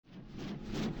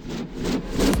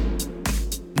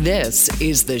This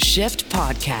is the Shift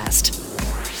Podcast.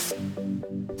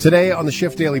 Today on the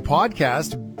Shift Daily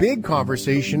Podcast, big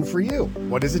conversation for you.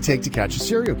 What does it take to catch a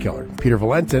serial killer? Peter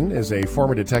Valentin is a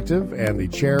former detective and the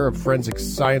chair of Forensic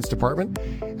Science Department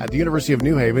at the University of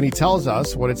New Haven. He tells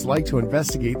us what it's like to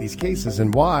investigate these cases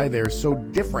and why they're so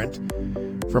different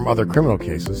from other criminal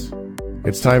cases.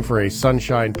 It's time for a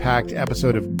sunshine-packed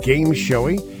episode of Game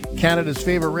Showy, Canada's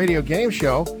favorite radio game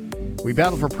show. We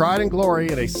battle for pride and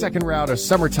glory in a second round of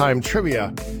summertime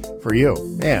trivia for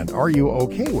you. And are you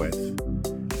okay with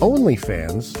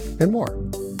OnlyFans and more?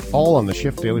 All on the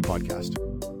Shift Daily Podcast.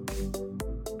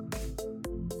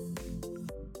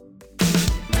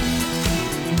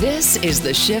 This is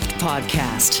the Shift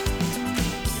Podcast.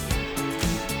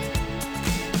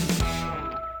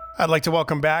 I'd like to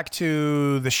welcome back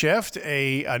to the Shift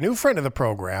a new friend of the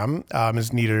program.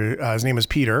 His name is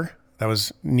Peter. That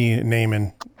was name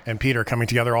and Peter coming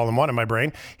together all in one in my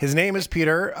brain. His name is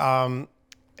Peter.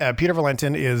 Peter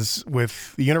Valentin is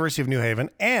with the University of New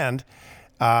Haven, and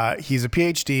he's a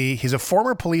PhD. He's a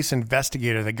former police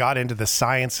investigator that got into the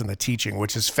science and the teaching,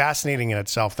 which is fascinating in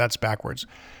itself. That's backwards.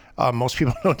 Most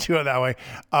people don't do it that way.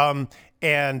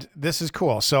 And this is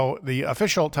cool. So the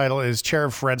official title is Chair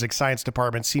of Forensic Science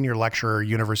Department, Senior Lecturer,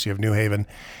 University of New Haven.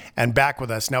 And back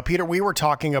with us. Now, Peter, we were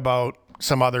talking about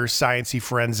some other sciencey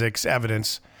forensics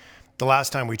evidence the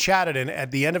last time we chatted. And at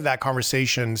the end of that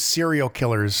conversation, serial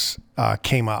killers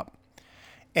came up.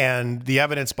 And the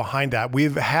evidence behind that,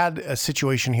 we've had a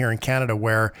situation here in Canada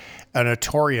where a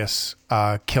notorious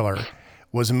killer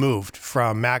was moved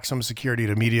from maximum security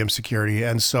to medium security.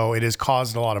 And so it has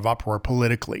caused a lot of uproar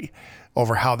politically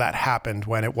over how that happened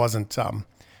when it wasn't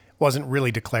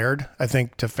really declared, I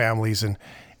think, to families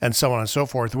and so on and so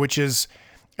forth, which is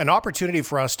an opportunity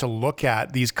for us to look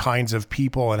at these kinds of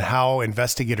people and how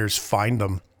investigators find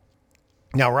them.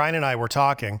 Now, Ryan and I were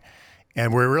talking,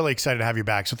 and we're really excited to have you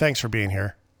back. So thanks for being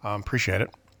here. Appreciate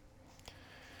it.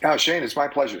 Oh, Shane, it's my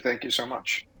pleasure. Thank you so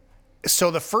much.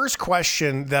 So the first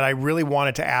question that I really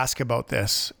wanted to ask about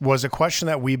this was a question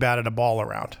that we batted a ball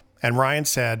around. And Ryan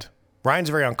said, Ryan's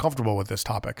very uncomfortable with this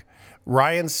topic.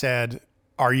 Ryan said,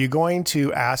 are you going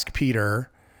to ask Peter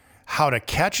how to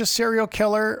catch a serial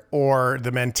killer or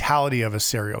the mentality of a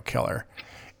serial killer?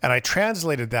 And I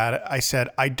translated that. I said,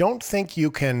 I don't think you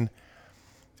can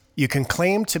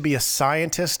claim to be a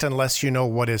scientist unless you know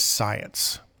what is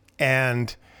science.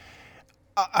 And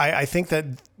I think that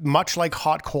much like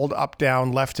hot, cold, up,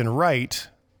 down, left, and right,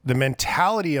 the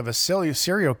mentality of a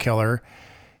serial killer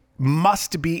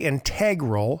must be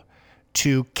integral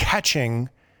to catching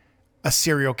a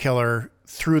serial killer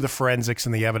through the forensics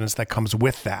and the evidence that comes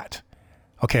with that.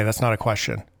 Okay, that's not a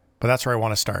question, but that's where I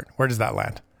want to start. Where does that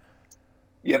land?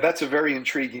 Yeah, that's a very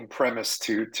intriguing premise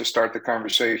to start the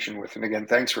conversation with. And again,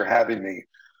 thanks for having me.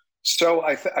 So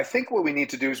I think what we need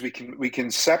to do is we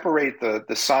can separate the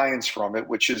science from it,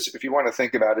 which is, if you want to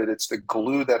think about it, it's the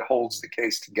glue that holds the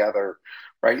case together,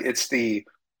 right? It's the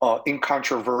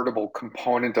incontrovertible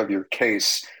component of your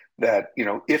case that, you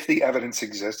know, if the evidence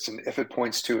exists and if it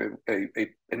points to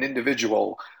an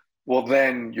individual, well,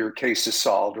 then your case is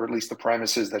solved, or at least the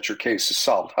premise is that your case is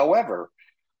solved. However,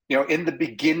 you know, in the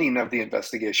beginning of the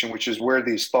investigation, which is where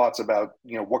these thoughts about,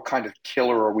 you know, what kind of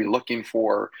killer are we looking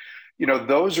for, you know,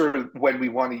 those are when we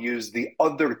want to use the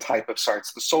other type of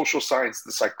science, the social science,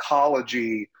 the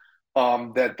psychology,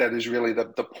 that is really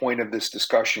the point of this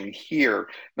discussion here.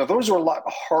 Now, those are a lot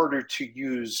harder to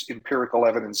use empirical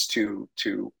evidence to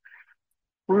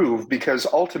prove, because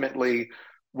ultimately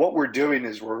what we're doing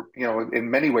is we're, you know, in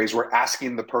many ways, we're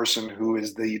asking the person who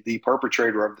is the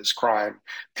perpetrator of this crime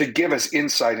to give us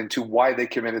insight into why they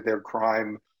committed their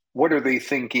crime. What are they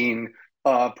thinking?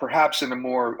 Perhaps in a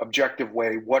more objective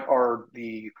way, what are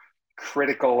the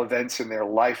critical events in their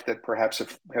life that perhaps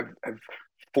have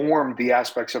formed the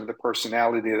aspects of the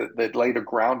personality that laid a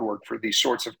groundwork for these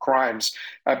sorts of crimes?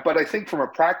 But I think from a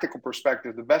practical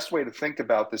perspective, the best way to think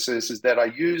about this is that I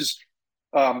use,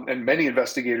 and many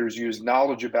investigators use,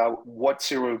 knowledge about what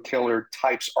serial killer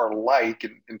types are like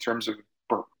in terms of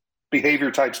behavior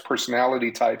types,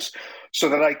 personality types, so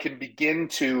that I can begin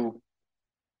to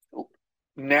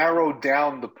narrow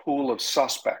down the pool of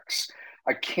suspects.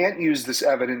 I can't use this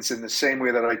evidence in the same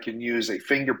way that I can use a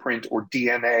fingerprint or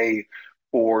DNA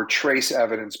or trace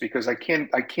evidence, because I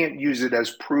can't use it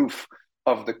as proof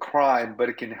of the crime, but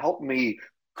it can help me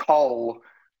cull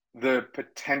the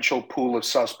potential pool of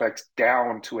suspects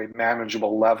down to a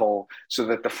manageable level so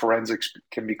that the forensics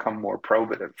can become more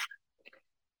probative.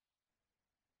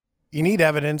 You need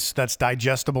evidence that's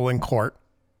digestible in court,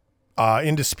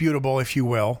 indisputable, if you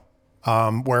will,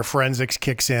 where forensics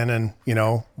kicks in and,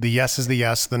 the yes is the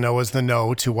yes, the no is the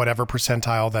no to whatever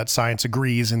percentile that science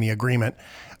agrees in the agreement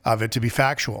of it to be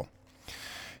factual.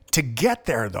 To get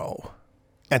there, though,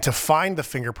 and to find the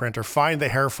fingerprint or find the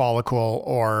hair follicle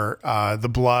or the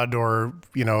blood or,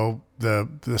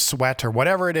 the sweat or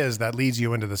whatever it is that leads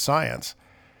you into the science,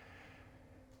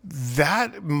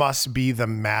 that must be the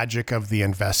magic of the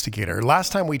investigator.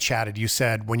 Last time we chatted, you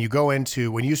said when you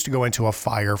used to go into a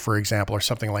fire, for example, or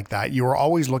something like that, you were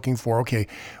always looking for, okay,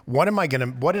 what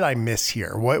did I miss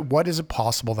here? What is it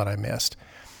possible that I missed?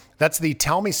 That's the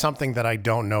tell me something that I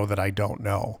don't know that I don't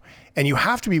know. And you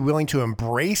have to be willing to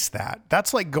embrace that.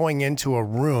 That's like going into a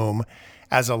room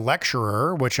as a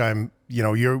lecturer, which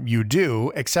you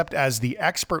do, except as the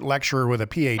expert lecturer with a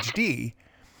PhD.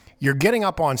 You're getting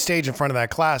up on stage in front of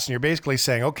that class and you're basically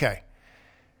saying, okay,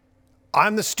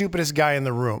 I'm the stupidest guy in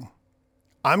the room.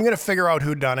 I'm going to figure out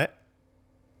who done it.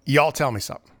 Y'all tell me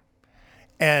something.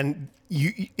 And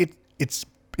it's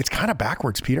kind of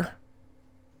backwards, Peter.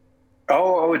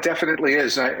 Oh, it definitely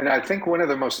is. And I think one of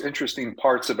the most interesting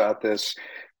parts about this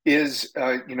is,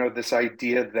 this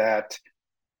idea that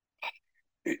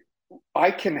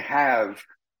I can have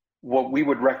what we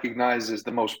would recognize as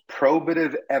the most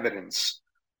probative evidence,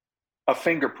 a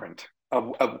fingerprint,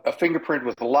 a fingerprint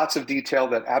with lots of detail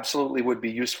that absolutely would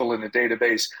be useful in a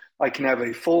database. I can have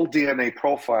a full DNA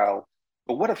profile,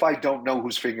 but what if I don't know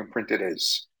whose fingerprint it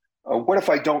is? What if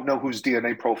I don't know whose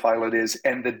DNA profile it is,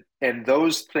 and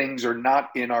those things are not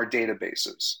in our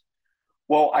databases?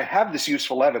 Well, I have this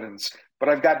useful evidence, but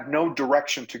I've got no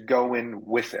direction to go in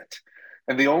with it.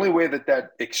 And the only way that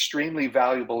extremely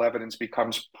valuable evidence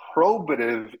becomes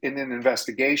probative in an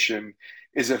investigation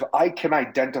is if I can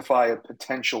identify a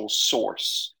potential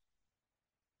source.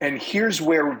 And here's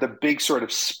where the big sort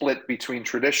of split between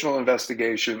traditional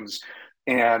investigations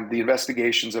and the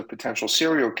investigations of potential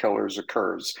serial killers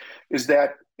occurs, is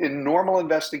that in normal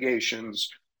investigations,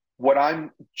 what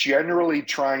I'm generally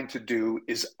trying to do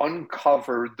is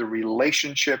uncover the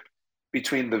relationship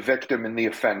between the victim and the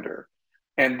offender.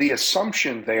 And the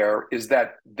assumption there is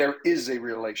that there is a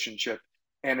relationship,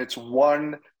 and it's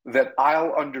one that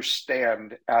I'll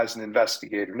understand as an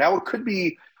investigator. Now, it could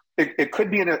be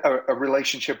in a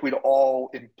relationship we'd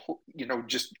all,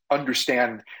 just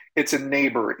understand. It's a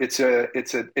neighbor, it's a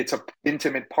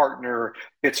intimate partner,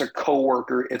 it's a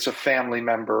coworker, it's a family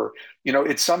member.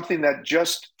 It's something that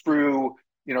just through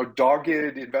dogged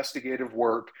investigative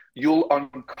work, you'll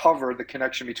uncover the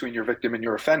connection between your victim and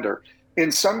your offender. In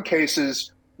some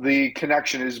cases, the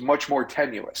connection is much more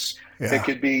tenuous. Yeah. It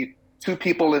could be two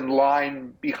people in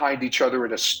line behind each other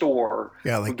at a store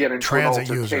who get into an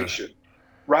altercation.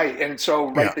 Right. And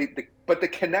so, but the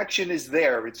connection is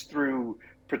there. It's through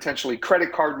potentially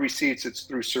credit card receipts. It's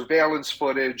through surveillance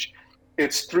footage.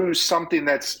 It's through something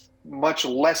that's much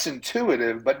less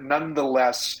intuitive, but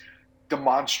nonetheless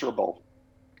demonstrable.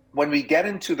 When we get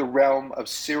into the realm of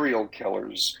serial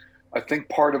killers, I think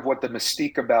part of what the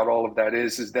mystique about all of that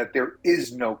is that there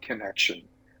is no connection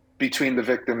between the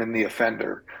victim and the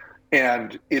offender.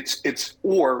 And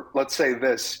or let's say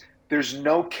this, there's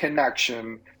no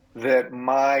connection that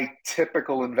my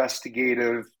typical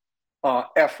investigative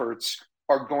efforts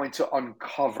are going to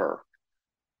uncover.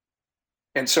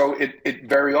 And so it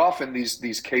very often,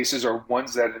 these cases are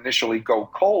ones that initially go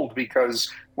cold, because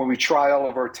when we try all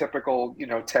of our typical,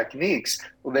 techniques,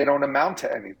 well, they don't amount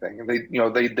to anything. And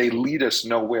they lead us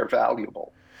nowhere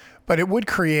valuable. But it would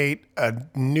create a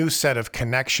new set of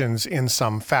connections in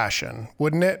some fashion,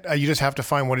 wouldn't it? You just have to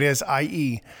find what it is,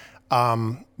 i.e.,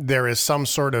 there is some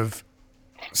sort of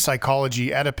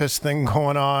psychology Oedipus thing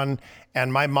going on,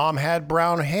 and my mom had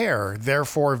brown hair,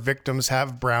 therefore victims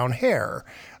have brown hair.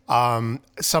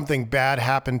 Something bad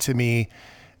happened to me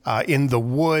in the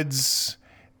woods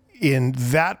in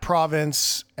that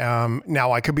province.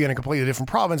 Now I could be in a completely different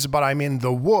province, but I'm in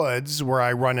the woods where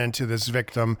I run into this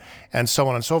victim, and so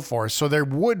on and so forth. So there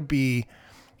would be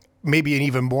maybe an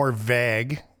even more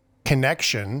vague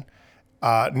connection,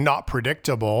 not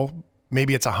predictable.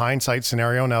 Maybe it's a hindsight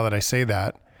scenario now that I say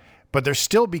that, but there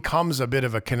still becomes a bit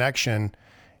of a connection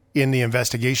in the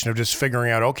investigation of just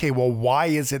figuring out, okay, well, why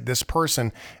is it this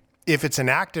person? If it's an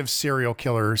active serial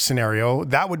killer scenario,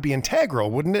 that would be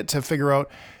integral, wouldn't it, to figure out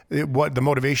what the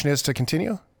motivation is to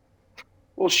continue?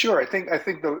 Well, sure. I think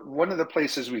one of the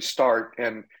places we start,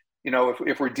 and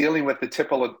if we're dealing with the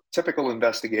typical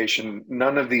investigation,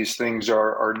 none of these things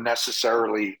are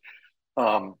necessarily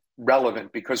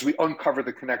relevant, because we uncover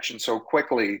the connection so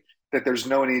quickly that there's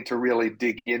no need to really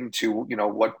dig into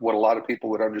what a lot of people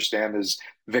would understand as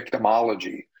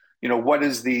victimology. What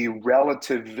is the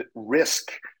relative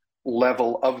risk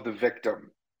level of the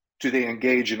victim Do they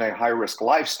engage in a high risk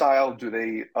lifestyle? Do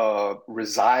they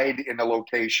reside in a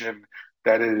location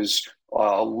that is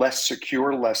less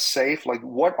secure, less safe? Like,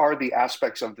 what are the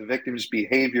aspects of the victim's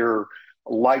behavior,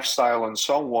 lifestyle, and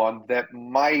so on that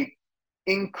might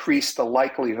increase the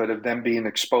likelihood of them being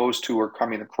exposed to or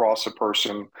coming across a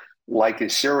person like a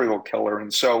serial killer?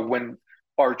 And so when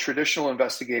our traditional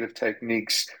investigative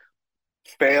techniques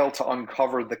fail to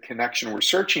uncover the connection we're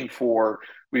searching for,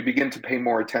 we begin to pay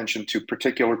more attention to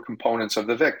particular components of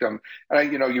the victim.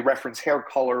 And you reference hair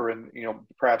color and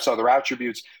perhaps other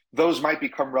attributes. Those might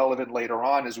become relevant later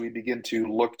on as we begin to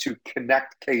look to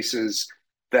connect cases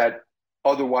that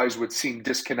otherwise would seem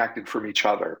disconnected from each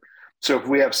other. So if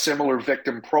we have similar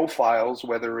victim profiles,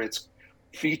 whether it's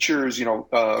features,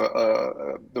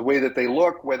 the way that they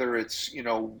look, whether it's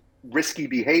risky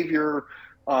behavior,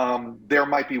 there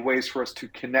might be ways for us to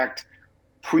connect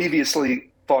previously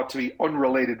thought to be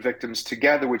unrelated victims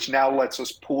together, which now lets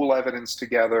us pool evidence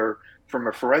together from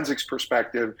a forensics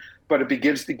perspective. But it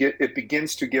begins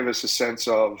to give us a sense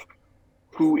of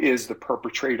who is the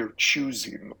perpetrator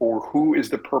choosing, or who is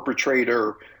the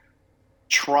perpetrator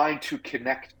trying to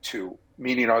connect to,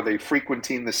 meaning are they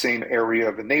frequenting the same area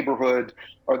of the neighborhood?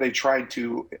 Are they trying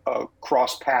to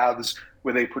cross paths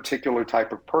with a particular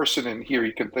type of person? And here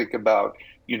you can think about,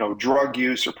 drug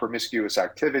use or promiscuous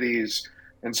activities.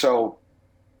 And so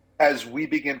as we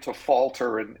begin to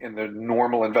falter in the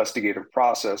normal investigative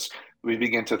process, we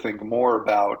begin to think more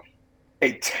about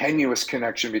a tenuous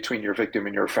connection between your victim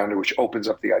and your offender, which opens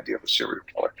up the idea of a serial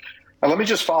killer. And let me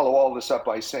just follow all this up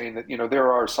by saying that,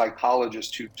 there are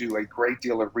psychologists who do a great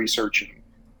deal of research and,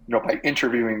 by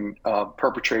interviewing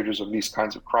perpetrators of these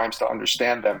kinds of crimes to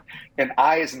understand them. And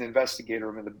I, as an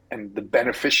investigator and the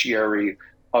beneficiary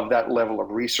of that level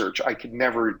of research, I could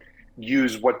never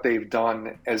use what they've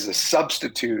done as a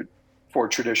substitute for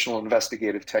traditional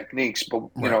investigative techniques. But,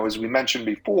 as we mentioned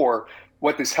before,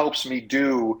 what this helps me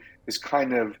do is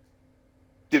kind of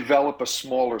develop a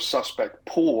smaller suspect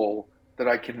pool that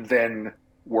I can then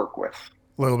work with.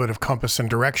 A little bit of compass and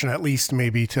direction, at least,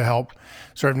 maybe, to help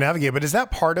sort of navigate. But is that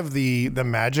part of the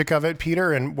magic of it,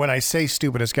 Peter? And when I say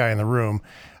stupidest guy in the room,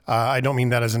 I don't mean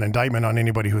that as an indictment on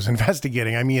anybody who's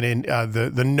investigating. I mean in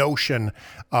the notion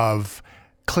of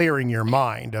clearing your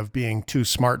mind, of being too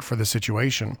smart for the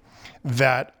situation.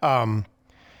 That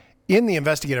in the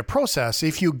investigative process,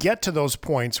 if you get to those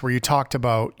points where you talked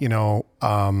about,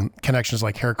 connections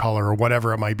like hair color or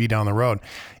whatever it might be down the road,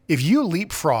 if you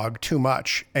leapfrog too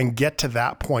much and get to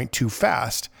that point too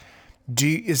fast,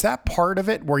 is that part of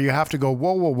it where you have to go,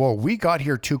 whoa, we got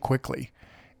here too quickly?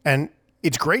 And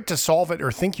it's great to solve it or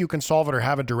think you can solve it or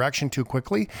have a direction too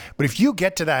quickly. But if you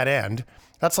get to that end,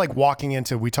 that's like walking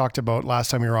into, we talked about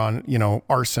last time you were on,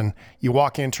 arson. You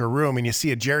walk into a room and you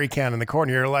see a jerry can in the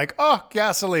corner. You're like, oh,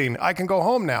 gasoline, I can go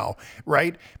home now,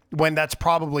 right? When that's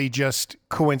probably just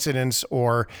coincidence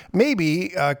or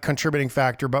maybe a contributing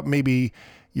factor, but maybe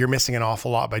you're missing an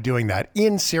awful lot by doing that.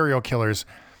 In serial killers,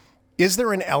 is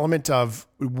there an element of,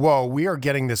 whoa, we are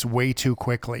getting this way too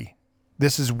quickly?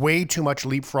 This is way too much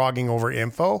leapfrogging over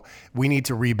info. We need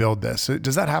to rebuild this.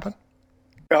 Does that happen?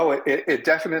 Oh, it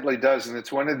definitely does. And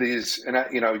it's one of these, and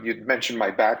you'd mentioned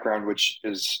my background, which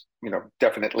is,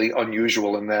 definitely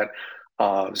unusual in that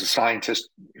I was a scientist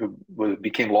who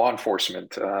became law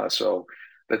enforcement. So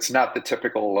that's not the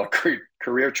typical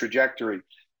career trajectory.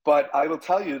 But I will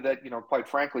tell you that, quite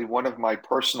frankly, one of my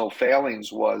personal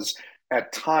failings was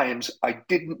at times I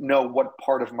didn't know what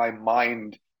part of my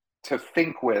mind to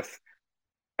think with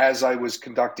as I was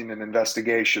conducting an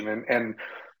investigation. And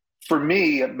for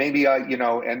me, maybe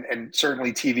and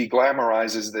certainly TV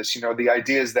glamorizes this, the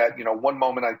idea is that, one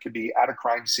moment I could be at a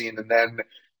crime scene and then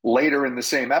later in the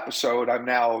same episode, I'm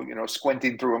now,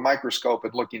 squinting through a microscope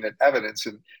and looking at evidence.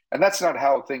 And that's not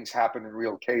how things happen in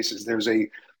real cases. There's a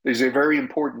very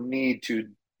important need to,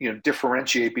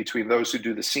 differentiate between those who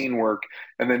do the scene work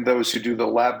and then those who do the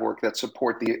lab work that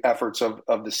support the efforts of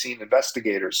the scene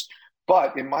investigators.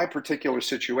 But in my particular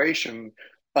situation,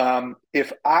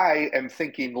 if I am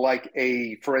thinking like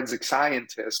a forensic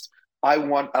scientist, I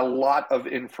want a lot of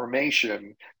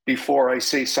information before I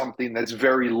say something that's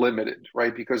very limited,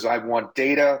 right? Because I want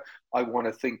data. I want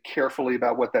to think carefully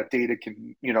about what that data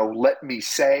can, let me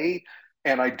say.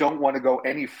 And I don't want to go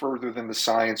any further than the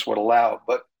science would allow.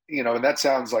 But, and that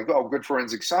sounds like, oh, good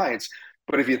forensic science.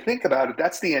 But if you think about it,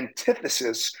 that's the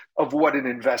antithesis of what an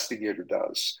investigator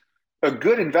does. A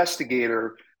good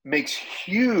investigator makes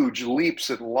huge leaps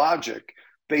in logic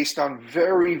based on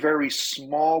very, very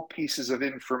small pieces of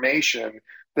information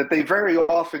that they very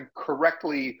often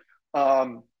correctly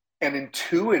and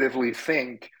intuitively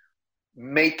think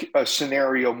make a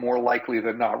scenario more likely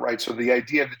than not, right? So the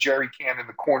idea of the jerry can in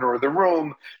the corner of the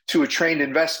room to a trained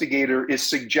investigator is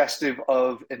suggestive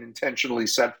of an intentionally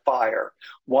set fire.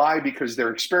 Why? Because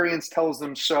their experience tells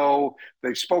them so.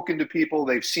 They've spoken to people,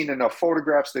 they've seen enough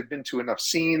photographs, they've been to enough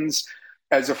scenes.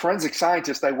 As a forensic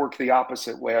scientist, I work the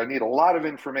opposite way. I need a lot of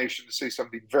information to say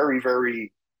something very,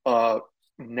 very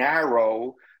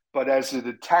narrow. But as a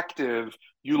detective,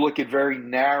 you look at very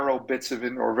narrow bits of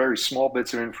or very small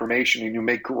bits of information, and you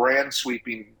make grand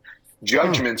sweeping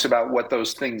judgments about what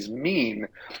those things mean.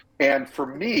 And for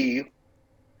me,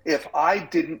 if I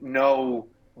didn't know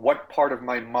what part of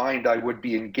my mind I would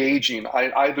be engaging,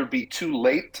 I'd either be too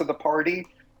late to the party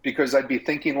because I'd be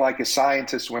thinking like a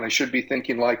scientist when I should be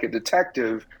thinking like a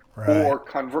detective, Right. or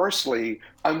conversely,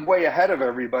 I'm way ahead of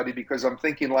everybody because I'm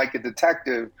thinking like a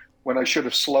detective when I should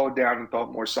have slowed down and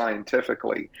thought more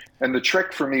scientifically. And the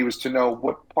trick for me was to know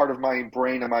what part of my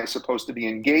brain am I supposed to be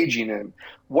engaging in?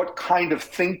 What kind of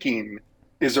thinking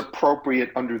is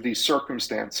appropriate under these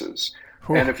circumstances?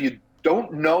 Whew. And if you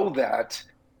don't know that,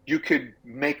 you could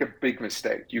make a big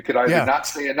mistake. You could either not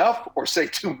say enough or say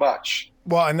too much.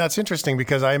 Well, and that's interesting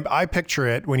because I picture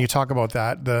it when you talk about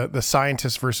that, the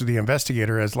scientist versus the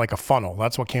investigator as like a funnel.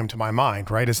 That's what came to my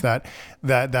mind, right? Is that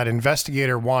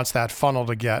investigator wants that funnel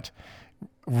to get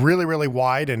really, really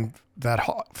wide and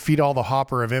feed all the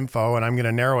hopper of info, and I'm going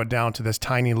to narrow it down to this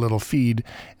tiny little feed,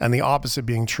 and the opposite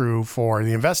being true for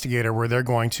the investigator, where they're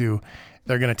going to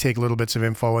take little bits of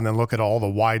info and then look at all the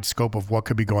wide scope of what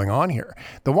could be going on here.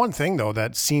 The one thing, though,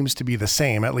 that seems to be the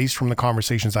same, at least from the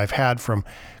conversations I've had from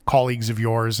colleagues of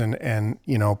yours and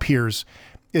peers,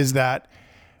 is that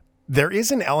there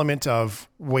is an element of,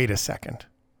 wait a second,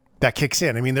 that kicks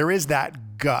in. I mean, there is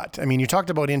that gut. I mean, you talked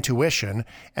about intuition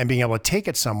and being able to take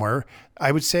it somewhere.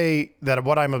 I would say that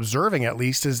what I'm observing, at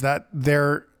least, is that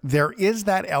there is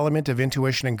that element of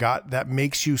intuition and gut that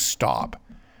makes you stop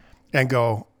and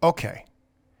go, okay,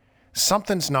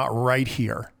 something's not right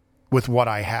here with what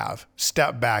I have.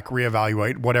 Step back,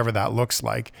 reevaluate, whatever that looks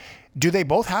like. Do they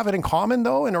both have it in common,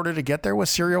 though, in order to get there with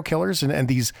serial killers and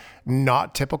these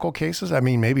not typical cases? I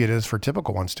mean, maybe it is for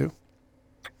typical ones, too.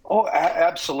 Oh,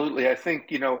 absolutely. I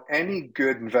think, any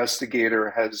good investigator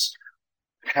has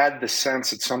had the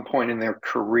sense at some point in their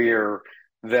career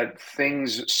that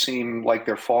things seem like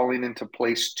they're falling into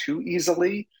place too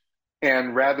easily.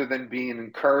 And rather than being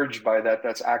encouraged by that,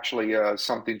 that's actually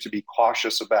something to be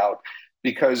cautious about.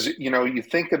 Because, you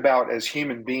think about, as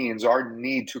human beings, our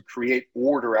need to create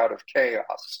order out of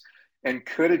chaos. And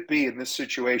could it be in this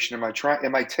situation,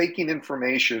 am I taking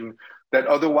information that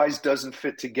otherwise doesn't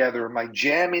fit together? Am I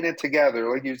jamming it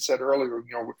together? Like you said earlier,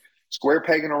 square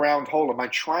peg in a round hole. Am I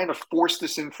trying to force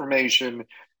this information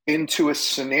into a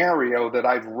scenario that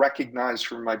I've recognized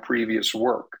from my previous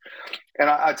work? And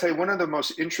I'll tell you, one of the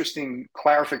most interesting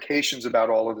clarifications about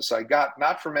all of this I got,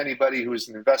 not from anybody who is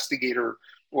an investigator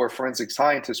or a forensic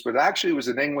scientist, but actually was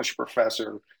an English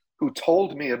professor who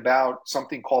told me about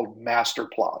something called master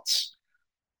plots.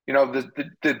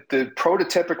 The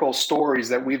prototypical stories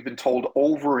that we've been told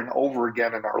over and over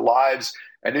again in our lives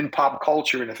and in pop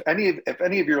culture. And if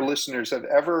any of your listeners have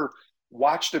ever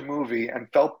watched a movie and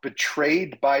felt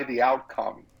betrayed by the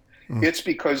outcome, it's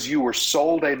because you were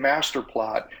sold a master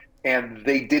plot and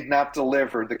they did not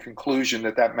deliver the conclusion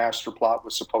that master plot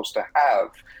was supposed to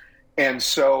have. And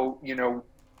so,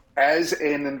 as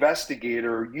an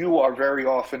investigator, you are very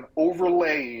often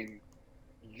overlaying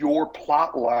your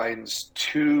plot lines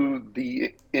to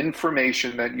the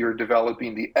information that you're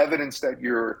developing, the evidence that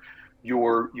you're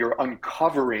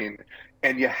uncovering,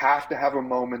 and you have to have a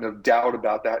moment of doubt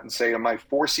about that and say, am I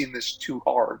forcing this too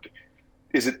hard?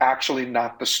 Is it actually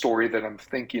not the story that I'm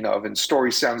thinking of? And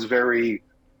story sounds very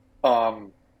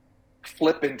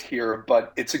flippant here,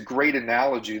 but it's a great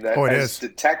analogy that as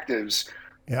detectives,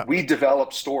 we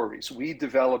develop stories. We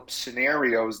develop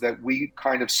scenarios that we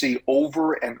kind of see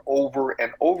over and over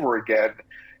and over again.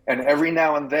 And every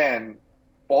now and then,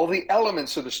 all the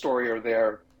elements of the story are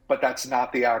there, but that's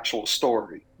not the actual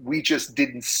story. We just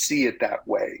didn't see it that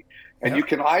way. And you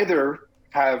can either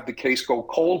have the case go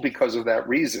cold because of that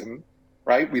reason,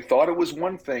 right? We thought it was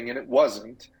one thing and it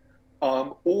wasn't.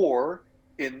 Or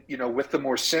with the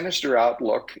more sinister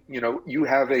outlook, you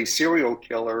have a serial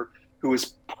killer who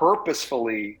is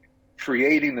purposefully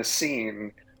creating the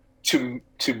scene to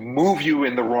move you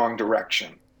in the wrong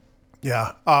direction.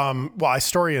 Yeah. Well,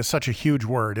 story is such a huge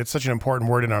word. It's such an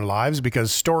important word in our lives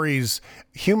because stories,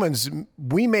 humans,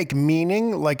 we make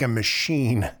meaning like a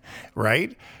machine,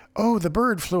 right? Oh, the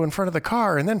bird flew in front of the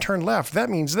car and then turned left. That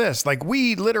means this. Like,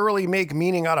 we literally make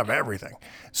meaning out of everything.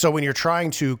 So when you're trying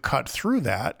to cut through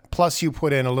that, plus you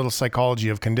put in a little psychology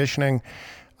of conditioning,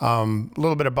 a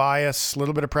little bit of bias, a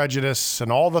little bit of prejudice,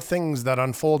 and all the things that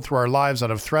unfold through our lives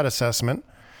out of threat assessment.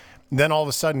 Then all of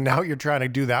a sudden, now you're trying to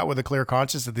do that with a clear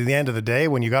conscience at the end of the day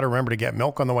when you got to remember to get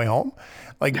milk on the way home.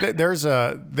 Like there's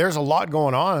a lot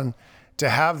going on to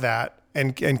have that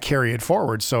and carry it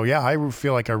forward. So yeah, I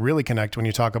feel like I really connect when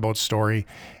you talk about story,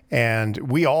 and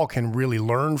we all can really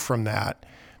learn from that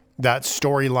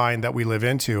storyline that we live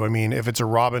into. I mean, if it's a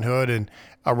Robin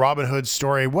Hood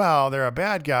story, well, they're a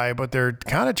bad guy, but they're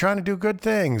kind of trying to do good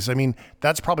things. I mean,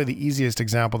 that's probably the easiest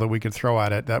example that we could throw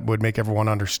at it that would make everyone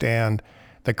understand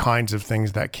the kinds of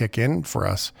things that kick in for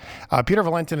us. Peter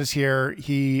Valentin is here.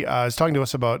 He is talking to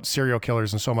us about serial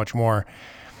killers and so much more.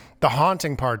 The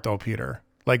haunting part though, Peter,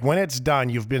 like when it's done,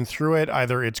 you've been through it,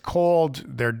 either it's cold,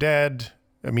 they're dead,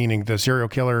 meaning the serial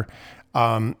killer,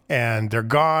 and they're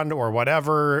gone or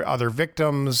whatever, other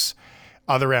victims,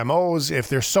 other MOs. If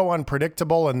they're so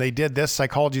unpredictable and they did this,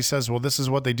 psychology says, well, this is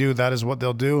what they do, that is what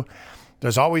they'll do.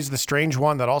 There's always the strange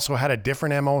one that also had a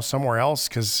different MO somewhere else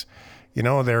because, you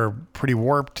know, they're pretty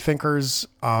warped thinkers.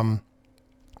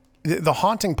 The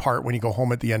haunting part when you go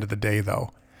home at the end of the day,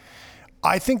 though,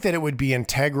 I think that it would be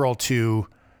integral to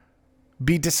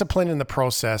be disciplined in the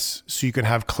process so you can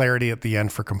have clarity at the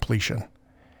end for completion.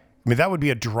 I mean, that would be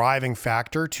a driving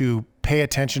factor to pay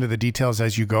attention to the details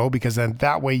as you go, because then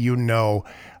that way you know,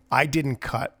 I didn't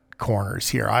cut corners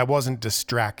here. I wasn't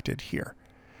distracted here.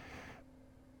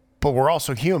 But we're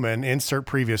also human, insert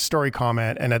previous story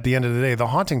comment. And at the end of the day, the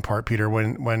haunting part, Peter,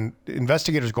 when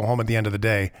investigators go home at the end of the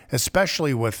day,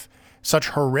 especially with such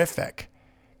horrific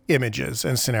images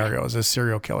and scenarios as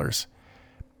serial killers,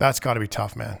 that's got to be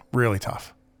tough, man. Really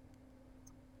tough.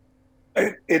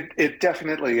 It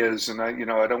definitely is. And I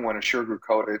don't want to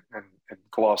sugarcoat it and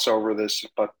gloss over this,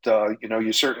 but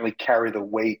you certainly carry the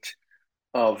weight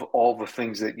of all the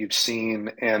things that you've seen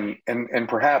and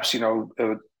perhaps,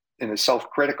 in a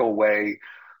self-critical way,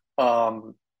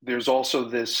 there's also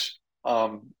this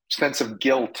sense of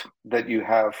guilt that you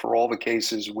have for all the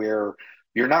cases where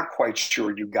you're not quite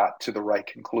sure you got to the right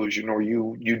conclusion, or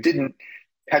you didn't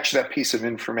catch that piece of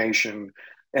information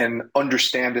and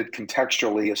understand it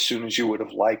contextually as soon as you would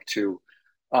have liked to.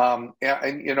 And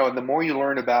the more you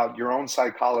learn about your own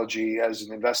psychology as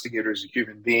an investigator, as a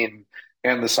human being,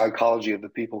 and the psychology of the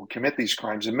people who commit these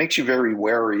crimes, it makes you very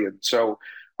wary. And so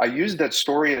I used that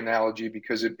story analogy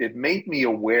because it made me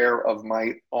aware of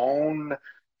my own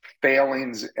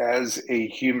failings as a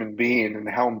human being and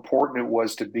how important it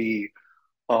was to be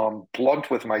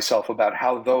blunt with myself about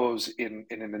how those in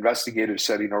an investigative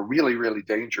setting are really, really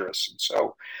dangerous. And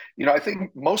so, I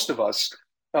think most of us,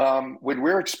 when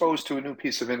we're exposed to a new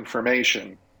piece of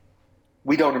information,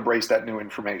 we don't embrace that new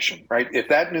information, right? If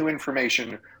that new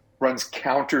information runs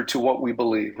counter to what we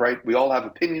believe, right? We all have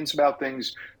opinions about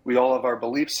things. We all have our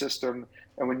belief system.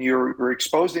 And when you're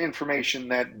exposed to information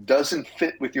that doesn't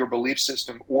fit with your belief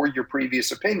system or your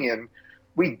previous opinion,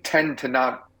 we tend to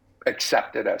not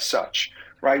accept it as such,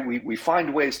 right? We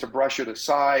find ways to brush it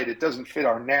aside. It doesn't fit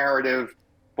our narrative.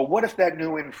 But what if that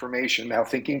new information, now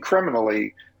thinking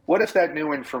criminally, what if that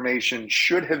new information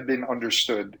should have been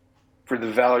understood for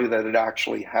the value that it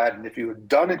actually had? And if you had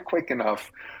done it quick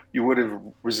enough, you would have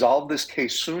resolved this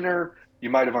case sooner. You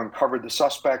might have uncovered the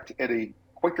suspect at a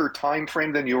quicker time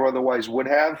frame than you otherwise would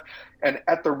have. And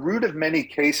at the root of many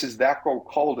cases that go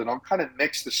cold, and I'll kind of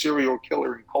mix the serial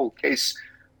killer and cold case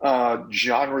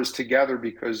genres together,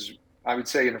 because I would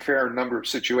say in a fair number of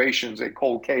situations, a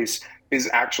cold case is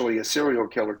actually a serial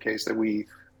killer case that we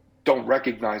don't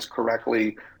recognize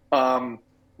correctly.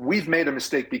 We've made a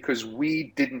mistake because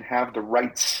we didn't have the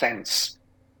right sense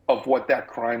of what that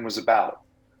crime was about.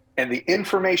 And the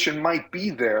information might be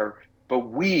there, but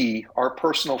our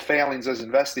personal failings as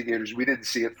investigators, we didn't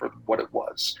see it for what it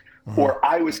was. Mm-hmm. Or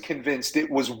I was convinced it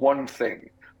was one thing.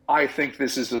 I think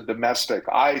this is a domestic.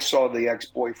 I saw the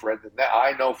ex-boyfriend, and that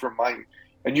I know from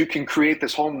and you can create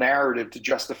this whole narrative to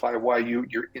justify why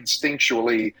you're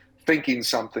instinctually thinking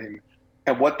something.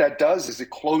 And what that does is it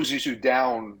closes you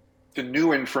down to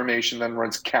new information that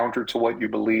runs counter to what you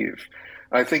believe.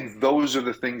 And I think those are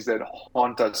the things that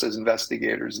haunt us as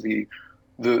investigators, the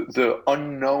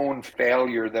unknown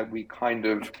failure that we kind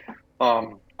of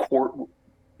court,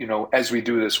 as we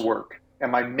do this work.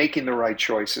 Am I making the right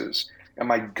choices? Am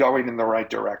I going in the right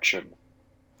direction?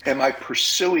 Am I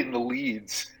pursuing the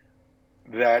leads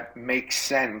that make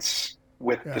sense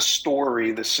with the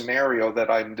story, the scenario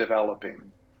that I'm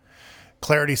developing?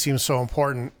 Clarity seems so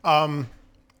important.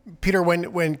 Peter,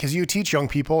 because you teach young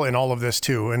people in all of this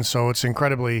too, and so it's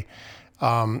incredibly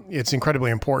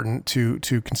important to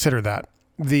consider that.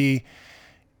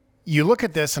 you look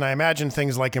at this, and I imagine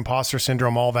things like imposter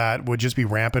syndrome, all that would just be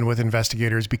rampant with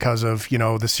investigators because of,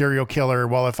 the serial killer.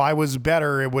 Well, if I was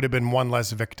better, it would have been one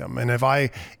less victim. And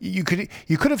you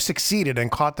could have succeeded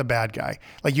and caught the bad guy.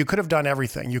 Like, you could have done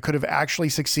everything. You could have actually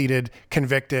succeeded,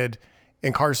 convicted,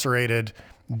 incarcerated,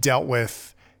 dealt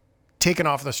with, taken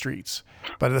off the streets.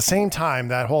 But at the same time,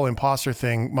 that whole imposter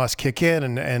thing must kick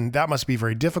in, and that must be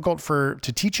very difficult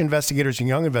to teach investigators and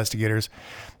young investigators.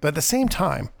 But at the same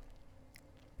time,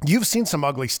 you've seen some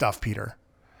ugly stuff, Peter.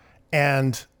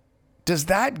 And does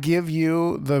that give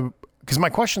you because my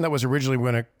question that was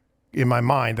originally in my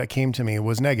mind that came to me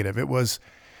was negative. It was,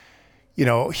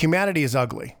 humanity is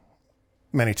ugly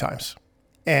many times.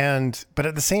 But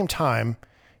at the same time,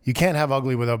 you can't have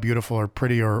ugly without beautiful or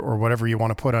pretty or whatever you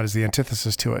want to put out as the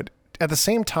antithesis to it. At the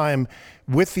same time,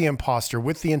 with the imposter,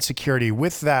 with the insecurity,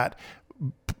 with that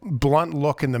blunt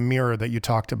look in the mirror that you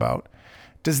talked about,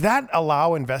 does that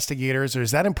allow investigators, or is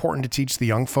that important to teach the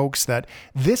young folks that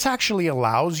this actually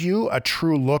allows you a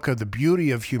true look of the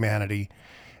beauty of humanity?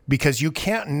 Because you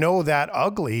can't know that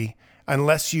ugly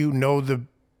unless you know the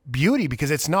beauty,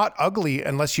 because it's not ugly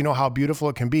unless you know how beautiful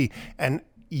it can be. And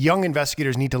young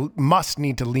investigators must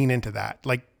need to lean into that.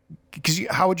 Like, because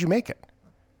how would you make it?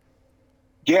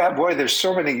 Yeah, boy, there's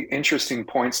so many interesting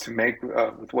points to make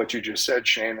with what you just said,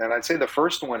 Shane. And I'd say the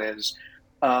first one is,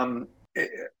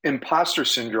 imposter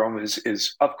syndrome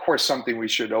is of course something we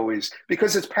should always,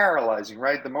 because it's paralyzing,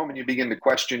 right? The moment you begin to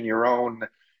question your own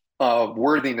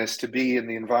worthiness to be in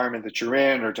the environment that you're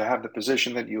in, or to have the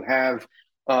position that you have,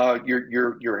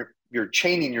 you're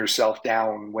chaining yourself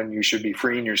down when you should be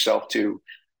freeing yourself to,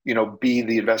 be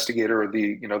the investigator or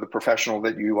the professional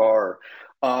that you are.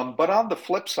 But on the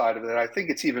flip side of it, I think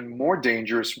it's even more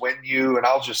dangerous when and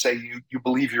I'll just say you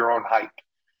believe your own hype.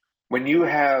 When you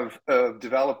have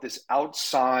developed this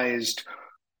outsized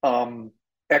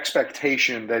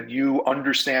expectation that you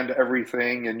understand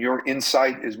everything and your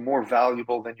insight is more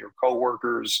valuable than your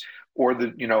coworkers or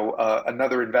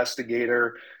another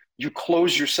investigator, you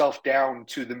close yourself down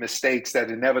to the mistakes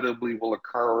that inevitably will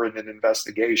occur in an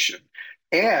investigation.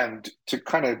 And to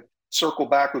kind of circle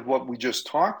back with what we just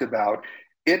talked about,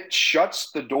 it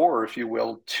shuts the door, if you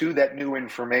will, to that new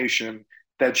information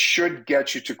that should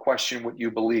get you to question what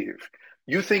you believe.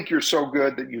 You think you're so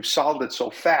good that you've solved it so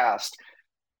fast.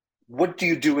 What do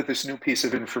you do with this new piece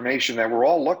of information that we're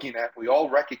all looking at, we all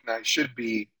recognize should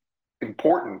be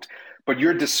important, but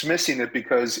you're dismissing it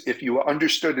because if you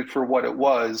understood it for what it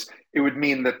was, it would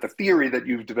mean that the theory that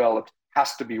you've developed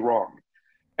has to be wrong.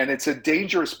 And it's a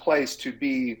dangerous place to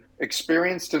be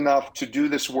experienced enough to do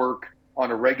this work on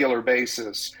a regular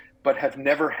basis, but have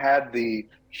never had the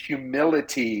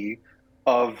humility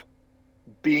of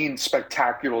being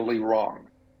spectacularly wrong.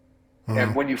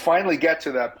 And when you finally get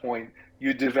to that point,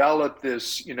 you develop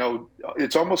this,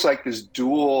 it's almost like this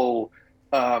dual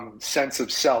sense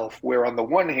of self, where on the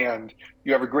one hand,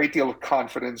 you have a great deal of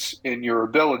confidence in your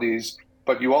abilities,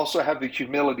 but you also have the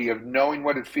humility of knowing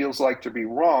what it feels like to be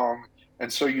wrong.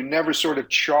 And so you never sort of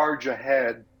charge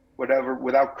ahead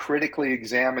without critically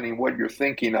examining what you're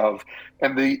thinking of.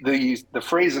 And the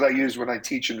phrase that I use when I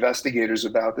teach investigators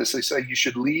about this, I say you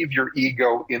should leave your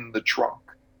ego in the trunk.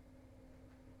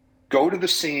 Go to the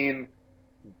scene,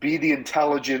 be the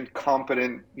intelligent,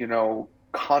 competent,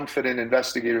 confident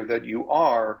investigator that you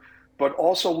are, but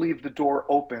also leave the door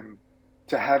open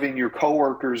to having your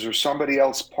coworkers or somebody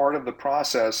else part of the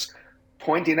process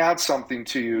pointing out something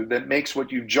to you that makes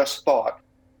what you just thought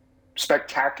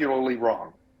spectacularly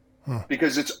wrong.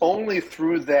 Because it's only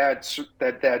through that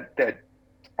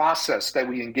process that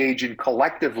we engage in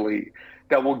collectively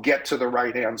that we'll get to the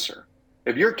right answer.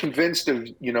 If you're convinced of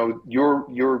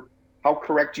your how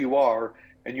correct you are,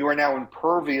 and you are now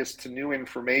impervious to new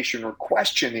information or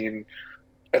questioning,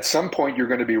 at some point you're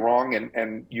going to be wrong,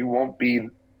 and you'll be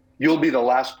the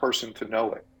last person to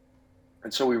know it.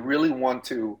 And so we really want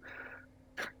to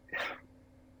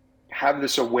have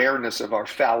this awareness of our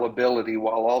fallibility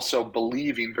while also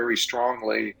believing very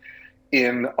strongly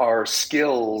in our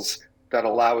skills that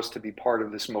allow us to be part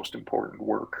of this most important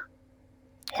work.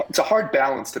 It's a hard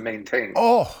balance to maintain.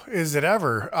 Oh, is it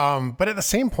ever? But at the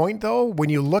same point, though, when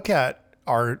you look at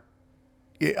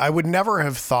I would never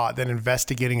have thought that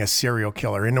investigating a serial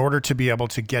killer, in order to be able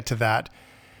to get to that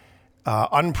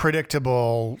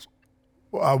unpredictable,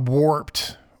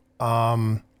 warped,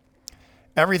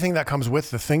 everything that comes with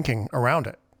the thinking around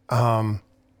it,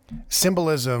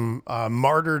 symbolism,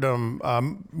 martyrdom,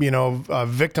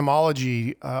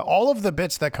 victimology, all of the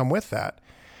bits that come with that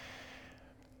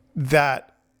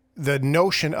the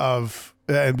notion of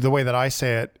the way that I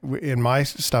say it in my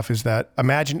stuff is that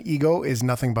imagine ego is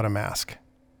nothing but a mask,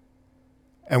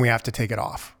 and we have to take it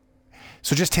off.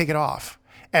 So just take it off.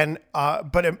 And,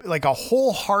 but like a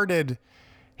wholehearted,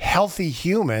 healthy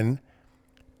human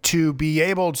to be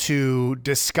able to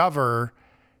discover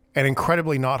an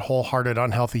incredibly not wholehearted,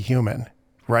 unhealthy human,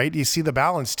 right? You see the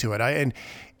balance to it. And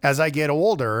as I get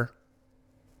older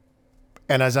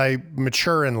and as I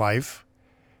mature in life,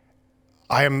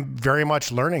 I am very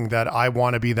much learning that I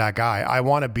want to be that guy. I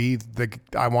want to be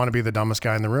the dumbest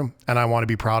guy in the room, and I want to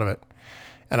be proud of it.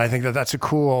 And I think that that's a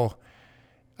cool,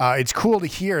 it's cool to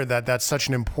hear that that's such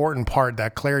an important part,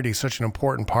 that clarity is such an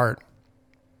important part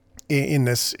in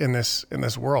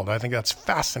this world. I think that's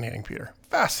fascinating, Peter.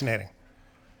 Fascinating.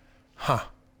 Huh.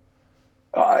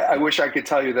 I wish I could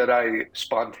tell you that I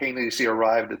spontaneously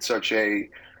arrived at such a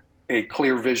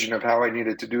clear vision of how I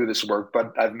needed to do this work,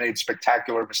 but I've made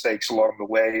spectacular mistakes along the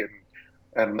way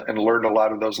and learned a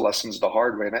lot of those lessons the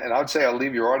hard way. And I would say I'll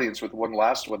leave your audience with one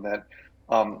last one that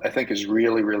I think is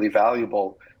really, really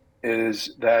valuable,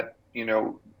 is that,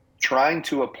 trying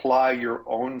to apply your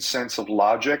own sense of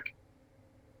logic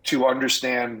to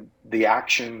understand the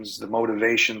actions, the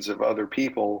motivations of other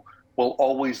people will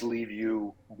always leave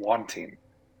you wanting.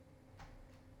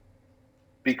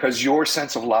 Because your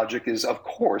sense of logic is, of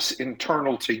course,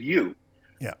 internal to you.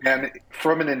 Yeah. And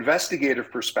from an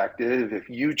investigative perspective, if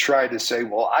you try to say,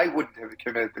 well, I wouldn't have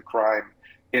committed the crime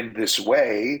in this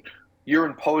way, you're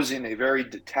imposing a very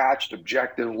detached,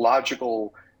 objective,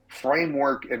 logical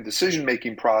framework and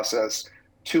decision-making process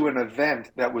to an event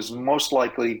that was most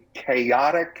likely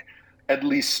chaotic, at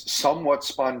least somewhat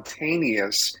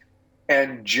spontaneous,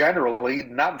 and generally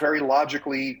not very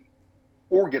logically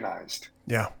organized.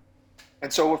 Yeah.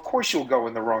 And so, of course, you'll go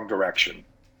in the wrong direction.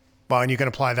 Well, and you can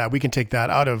apply that. We can take that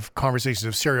out of conversations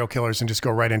of serial killers and just go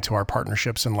right into our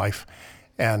partnerships in life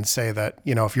and say that,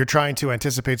 if you're trying to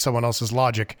anticipate someone else's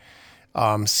logic,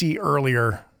 see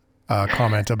earlier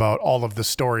comment about all of the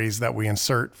stories that we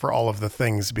insert for all of the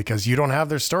things, because you don't have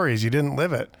their stories. You didn't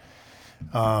live it.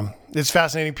 It's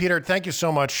fascinating. Peter, thank you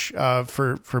so much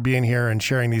for being here and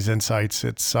sharing these insights.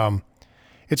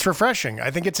 It's refreshing.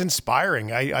 I think it's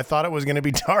inspiring. I thought it was going to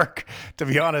be dark, to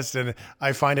be honest, and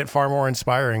I find it far more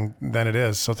inspiring than it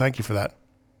is. So thank you for that.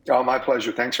 Oh, my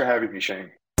pleasure. Thanks for having me,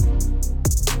 Shane.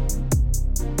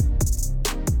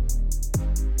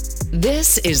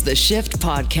 This is the Shift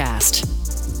Podcast.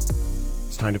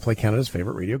 It's time to play Canada's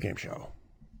favorite radio game show.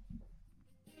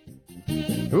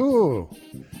 Ooh.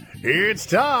 It's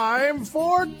time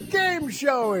for Game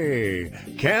Showy,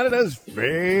 Canada's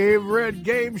favorite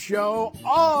game show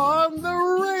on the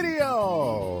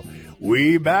radio.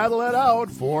 We battle it out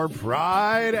for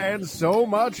pride and so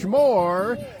much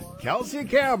more. Kelsey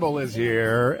Campbell is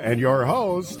here, and your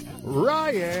host,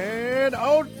 Ryan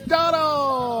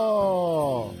O'Donnell.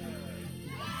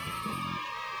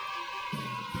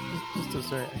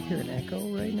 Sorry, I hear an echo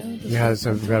right now. Yeah,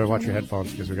 so we've got to watch your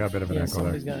headphones because we got a bit of an echo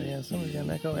there. Somebody's got an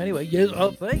echo. Anyway, yes,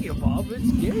 thank you, Bob. It's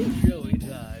Game Showy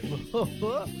time.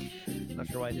 Not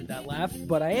sure why I did that laugh,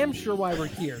 but I am sure why we're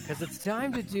here, because it's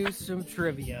time to do some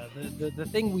trivia, the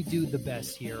thing we do the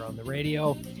best here on the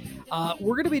radio.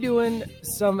 We're going to be doing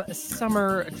some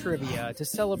summer trivia to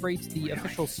celebrate the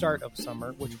official start of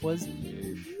summer, which was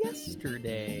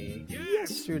yesterday.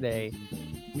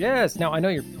 Yes. Now, I know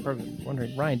you're probably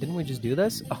wondering, Ryan, didn't we just do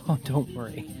this? Oh, don't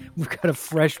worry. We've got a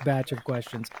fresh batch of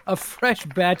questions, a fresh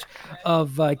batch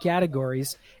of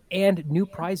categories, and new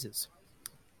prizes.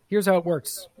 Here's how it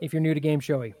works if you're new to Game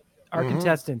Showy. Our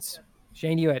contestants,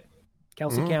 Shane Hewitt,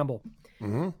 Kelsey Campbell,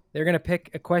 they're going to pick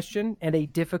a question and a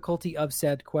difficulty of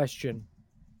said question.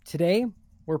 Today,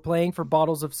 we're playing for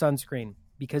bottles of sunscreen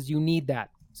because you need that.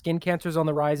 Skin cancer's on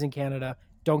the rise in Canada.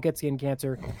 Don't get skin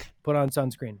cancer. Put on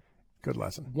sunscreen. Good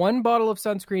lesson. 1 bottle of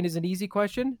sunscreen is an easy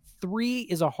question. 3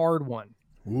 is a hard one.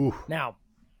 Ooh. Now,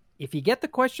 if you get the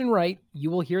question right, you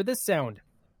will hear this sound.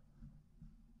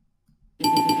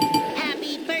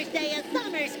 Happy first day of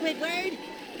summer, Squidward!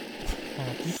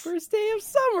 Happy first day of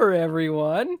summer,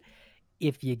 everyone!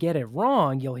 If you get it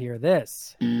wrong, you'll hear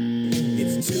this.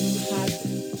 It's too hot.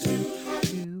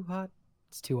 Too hot.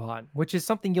 It's too hot, which is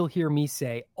something you'll hear me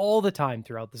say all the time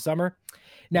throughout the summer.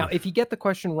 Now, if you get the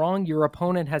question wrong, your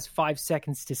opponent has 5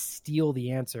 seconds to steal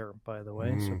the answer, by the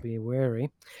way, so be wary.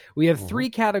 We have 3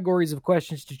 categories of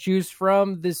questions to choose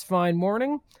from this fine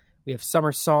morning. We have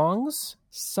summer songs,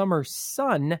 summer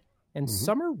sun, and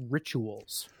summer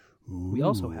rituals. We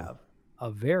also have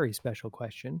a very special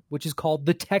question, which is called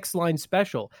the Text Line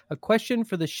Special, a question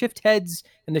for the shift heads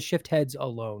and the shift heads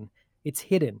alone. It's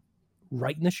hidden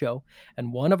right in the show,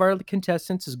 and one of our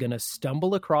contestants is going to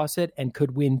stumble across it and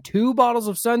could win 2 bottles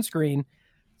of sunscreen.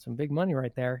 Some big money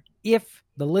right there, if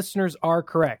the listeners are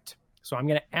correct. So I'm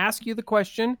going to ask you the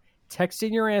question, text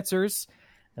in your answers,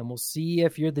 and we'll see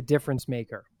if you're the difference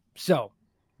maker. So,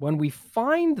 when we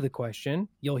find the question,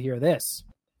 you'll hear this.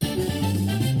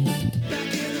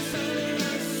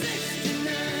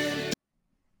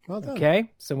 Well done.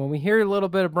 Okay, so when we hear a little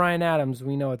bit of Bryan Adams,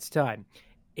 we know it's time.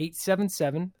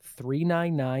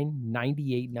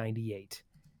 877-399-9898.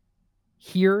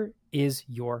 Here is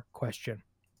your question.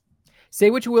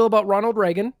 Say what you will about Ronald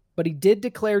Reagan, but he did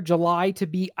declare July to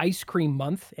be ice cream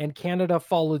month, and Canada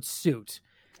followed suit.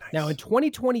 Nice. Now, in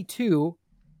 2022,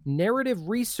 Narrative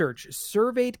Research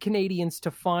surveyed Canadians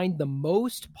to find the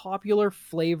most popular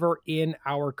flavor in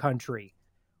our country.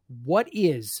 What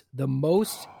is the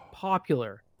most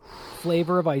popular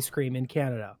flavor of ice cream in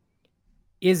Canada?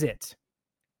 Is it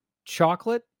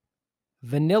chocolate,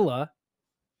 vanilla,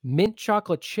 mint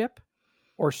chocolate chip,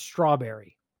 or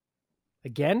strawberry?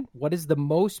 Again, what is the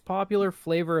most popular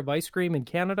flavor of ice cream in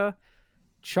Canada?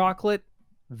 Chocolate,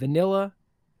 vanilla,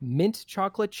 mint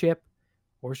chocolate chip,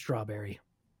 or strawberry?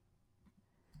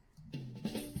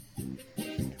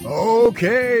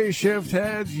 Okay, shift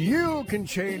heads, you can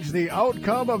change the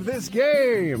outcome of this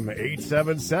game.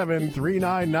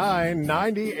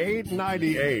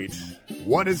 877-399-9898.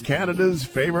 What is Canada's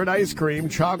favorite ice cream?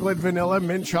 Chocolate, vanilla,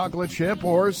 mint chocolate chip,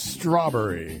 or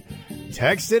strawberry?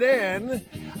 Text it in.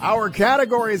 Our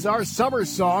categories are summer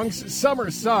songs, summer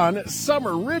sun,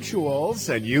 summer rituals,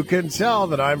 and you can tell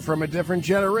that I'm from a different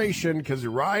generation because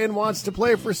Ryan wants to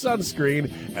play for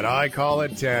sunscreen, and I call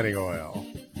it tanning oil.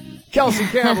 Kelsey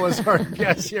Campbell is our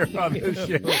guest here on the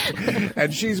show,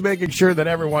 and she's making sure that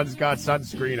everyone's got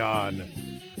sunscreen on.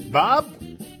 Bob?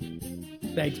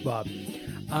 Thanks, Bob.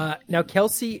 Now,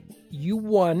 Kelsey, you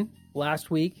won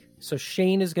last week, so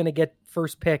Shane is going to get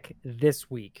first pick this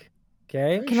week.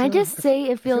 Okay? Can I just say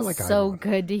it feels like so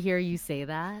good to hear you say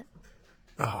that?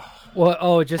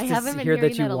 Well, just I to haven't been hear hearing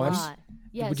that you that a won. lot.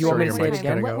 Yes, Would you want me to say it one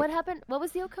again? time. What happened? What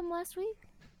was the outcome last week?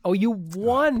 Oh, you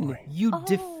won. boy. You Oh.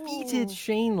 defeated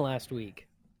Shane last week.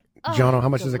 Oh, Jono, how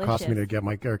much does it cost me to delicious. get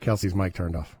Mike or Kelsey's mic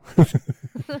turned off?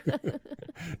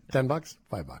 $10?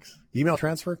 $5? Email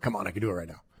transfer? Come on, I can do it right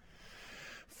now.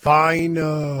 Fine.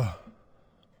 Oh,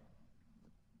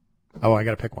 I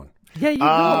got to pick one. Yeah, you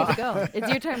Way to go. It's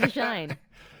your time to shine.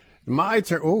 My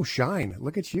turn. Oh, shine.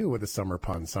 Look at you with a summer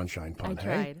pun, sunshine I pun. Hey?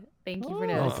 tried. Thank you for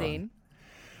noticing.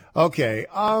 Okay.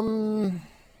 I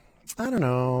don't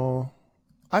know.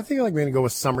 I think I'm going to go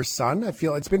with summer sun. I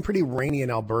feel it's been pretty rainy in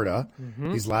Alberta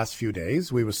these last few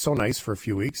days. We was so nice for a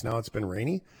few weeks. Now it's been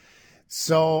rainy.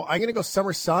 So I'm going to go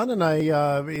summer sun. And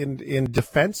I, in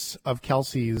defense of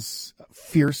Kelsey's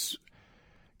fierce,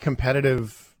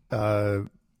 competitive, tear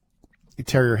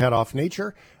your head off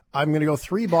nature, I'm going to go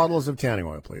 3 bottles of tanning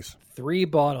oil, please. 3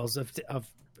 bottles of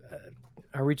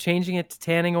are we changing it to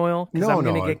tanning oil? Because I'm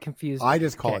going to get confused. I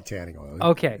just call Okay. it tanning oil.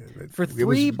 Okay. For It was- 3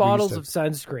 we used bottles to- of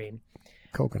sunscreen.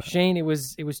 Coconut. Shane, it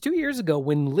was 2 years ago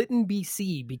when Lytton,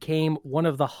 BC became one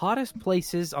of the hottest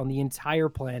places on the entire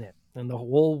planet. And the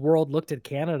whole world looked at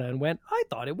Canada and went, I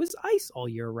thought it was ice all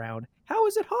year round. How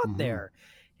is it hot there?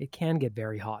 It can get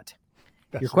very hot.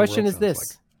 That's Your what the question world is this.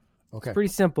 sounds like. Okay.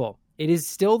 Pretty simple. It is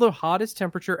still the hottest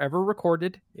temperature ever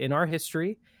recorded in our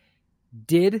history.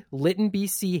 Did Lytton,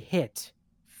 BC hit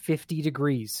 50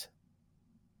 degrees?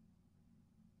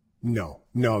 No,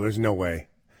 there's no way.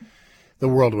 The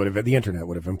world would have, the internet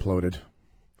would have imploded.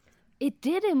 It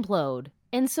did implode,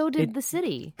 and so did the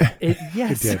city.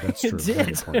 Yes, It did, that's true. It Very did.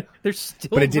 good point. They're still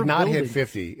But it did not hit rebuilding.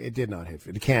 50. It did not hit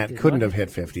 50. Did Couldn't not have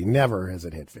hit 50. Never has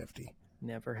it hit 50.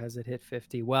 Never has it hit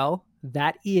 50. Well,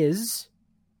 that is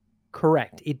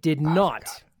correct. It did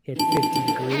not hit 50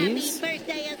 Happy degrees. first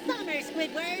day of summer,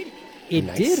 Squidward! It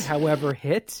Nice. did, however,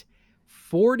 hit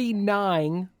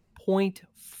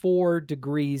 49.4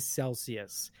 degrees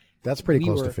Celsius. That's pretty We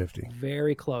close to were 50.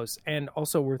 Very close. And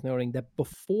also worth noting that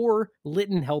before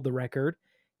Lytton held the record,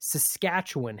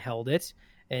 Saskatchewan held it.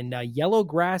 And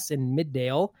Yellowgrass and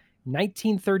Middale,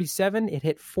 1937, it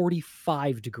hit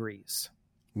 45 degrees.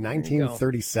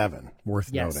 1937.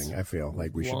 Worth Yes. noting. I feel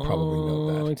like we should probably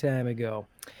note Long that. time ago.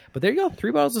 But there you go.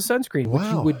 3 bottles of sunscreen, which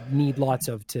you Wow. would need lots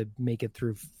of to make it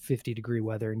through 50-degree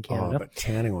weather in Oh, Canada. but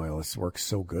tanning oil works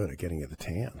so good at getting you the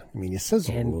tan. I mean, you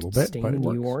sizzle And a little bit, but it staining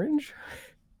works. you orange.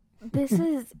 This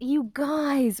is, you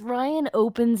guys, Ryan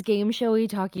opens Game Showy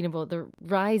talking about the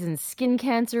rise in skin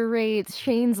cancer rates,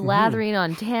 Shane's lathering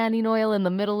on tanning oil in the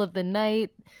middle of the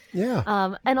night.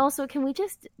 Yeah. And also, can we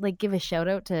just give a shout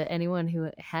out to anyone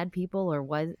who had people or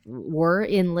were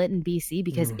in Lytton, BC,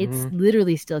 because it's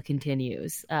literally still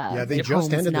continues. Yeah, they homes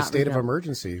just ended the not state of rebuilt.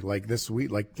 emergency like this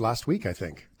week, like last week, I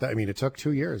think. I mean, it took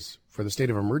 2 years for the state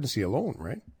of emergency alone,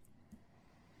 right?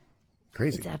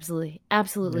 Crazy. It's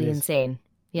absolutely It is. insane.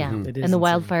 Yeah, It is and the insane.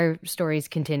 wildfire stories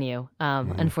continue.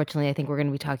 Unfortunately, I think we're going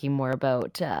to be talking more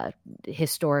about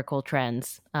historical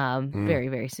trends very,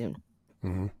 very soon.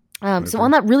 So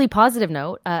on that really positive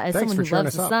note, as Thanks someone for who cheering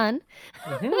loves us the up. sun,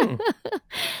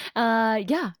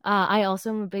 I also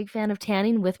am a big fan of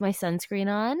tanning with my sunscreen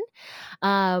on.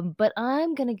 But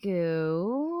I'm gonna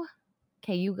go.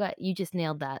 Okay, you just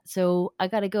nailed that. So I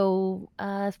gotta go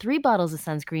 3 bottles of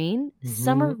sunscreen.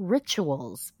 Summer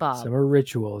rituals, Bob. Summer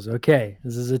rituals. Okay,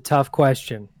 this is a tough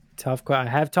question. I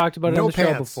have talked about it on the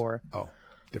show before. Oh,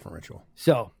 different ritual.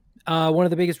 So, one of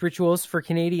the biggest rituals for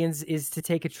Canadians is to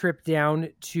take a trip down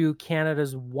to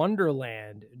Canada's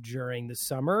Wonderland during the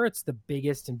summer. It's the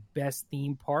biggest and best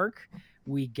theme park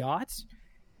we got.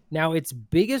 Now, its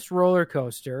biggest roller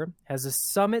coaster has a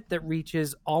summit that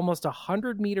reaches almost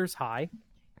 100 meters high.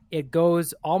 It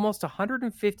goes almost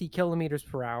 150 kilometers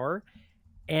per hour.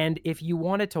 And if you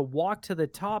wanted to walk to the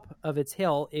top of its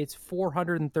hill, it's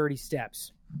 430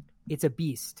 steps. It's a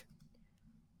beast.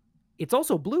 It's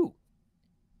also blue.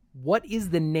 What is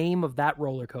the name of that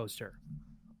roller coaster?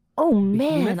 Oh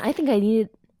man, I think I needed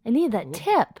that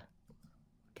tip.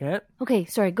 Okay,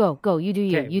 sorry, go. You do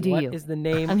you. Okay, You do what you. is the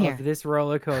name I'm here. of this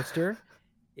roller coaster?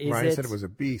 Ryan said it was a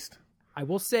beast. I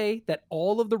will say that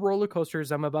all of the roller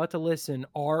coasters I'm about to list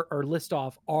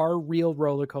off are real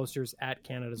roller coasters at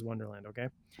Canada's Wonderland, okay?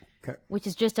 Which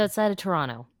is just outside of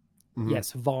Toronto.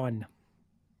 Yes, Vaughan.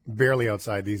 Barely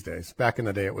outside these days. Back in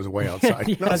the day, it was way outside.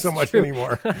 Yeah, Not so that's much true.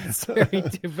 anymore. That's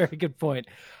very good point.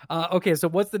 Okay, so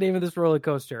what's the name of this roller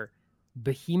coaster?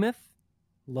 Behemoth,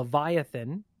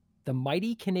 Leviathan, the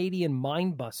Mighty Canadian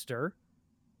Mindbuster,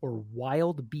 or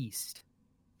Wild Beast?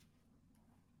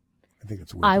 I think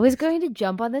it's weird. I was going to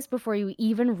jump on this before you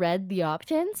even read the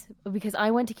options because I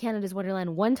went to Canada's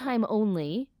Wonderland one time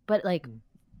only, but like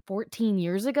 14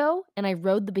 years ago, and I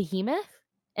rode the Behemoth,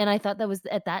 and I thought that was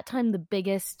at that time the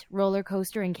biggest roller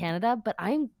coaster in Canada, but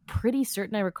I'm pretty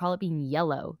certain I recall it being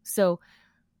yellow. So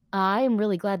I am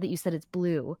really glad that you said it's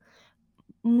blue.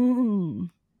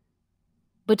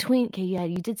 Okay, yeah,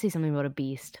 you did say something about a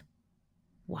beast.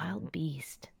 Wild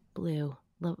beast, blue.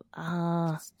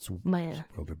 It's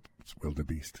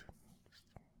wildebeest.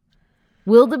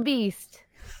 Wildebeest.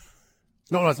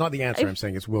 No, it's not the answer. I'm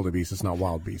saying it's wildebeest. It's not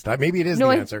wild beast. Maybe it is No,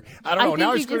 the I- answer. I don't know. think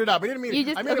Now I you screwed it just- up. I didn't mean you it.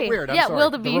 just- I made okay. it weird. I'm Yeah, sorry.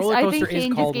 wildebeest. The roller I coaster think Shane is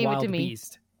just called gave it Wild to me.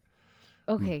 Beast.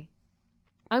 Okay.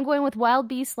 I'm going with Wild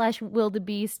Beast /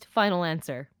 Wildebeest. Final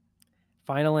answer.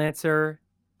 Final answer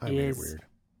I made it is weird.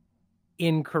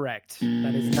 incorrect.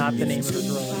 That is not the name of this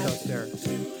roller coaster.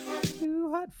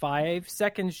 You had 5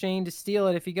 seconds, Shane, to steal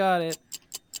it if you got it.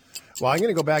 Well, I'm going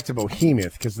to go back to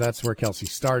Behemoth because that's where Kelsey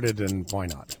started, and why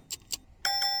not?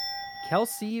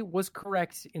 Kelsey was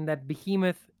correct in that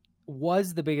Behemoth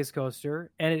was the biggest coaster,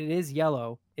 and it is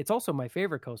yellow. It's also my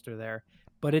favorite coaster there,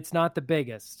 but it's not the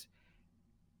biggest.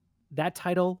 That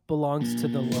title belongs to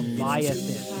the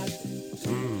Leviathan.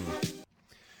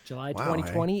 July Wow,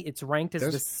 2020, it's ranked as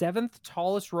the 7th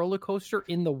tallest roller coaster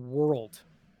in the world.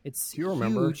 It's Do you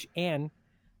remember- huge, and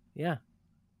yeah.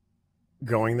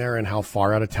 Going there and how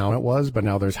far out of town it was, but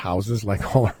now there's houses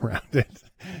like all around it.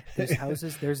 There's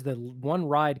houses. There's the one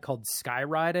ride called Sky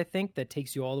Ride, I think, that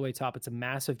takes you all the way top. It's a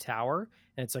massive tower,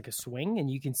 and it's like a swing, and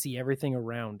you can see everything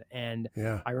around. And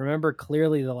Yeah. I remember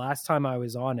clearly the last time I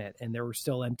was on it, and there were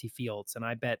still empty fields. And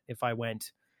I bet if I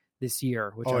went this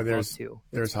year, which I'd love to,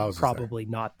 there's it's houses probably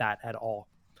not that at all.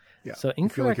 Yeah. So You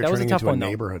feel like incorrect. you're That was a turning tough into a one, though.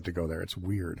 neighborhood to go there. It's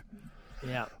weird.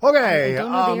 Yeah. Okay. I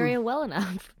don't know the area well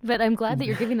enough, but I'm glad that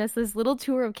you're giving us this little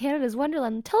tour of Canada's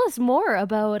Wonderland. Tell us more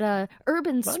about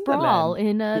urban sprawl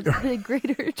in the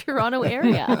greater Toronto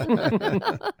area.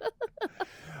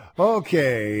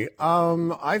 Okay.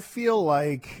 I feel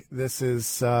like this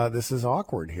is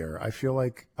awkward here. I feel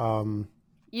like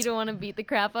You don't want to beat the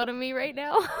crap out of me right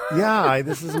now?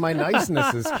 this is my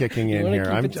niceness is kicking You in wanna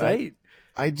here. keep it tight.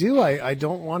 I do. I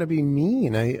don't want to be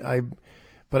mean.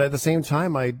 But at the same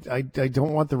time, I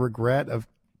don't want the regret of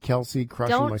Kelsey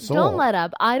crushing my soul. Don't let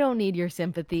up. I don't need your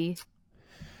sympathy.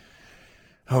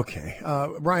 Okay.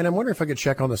 Ryan, I'm wondering if I could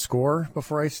check on the score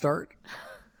before I start.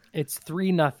 It's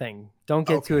 3-0. Don't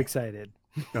get too excited.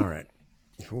 All right.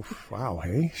 Oof, wow.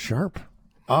 Hey, sharp.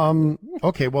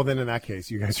 Okay. Well, then in that case,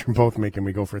 you guys are both making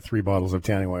me go for 3 bottles of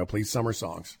tanning oil, please. Summer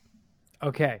songs.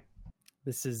 Okay.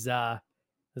 This is a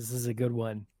good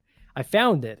one. I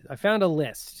found it. I found a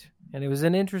list, and it was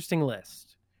an interesting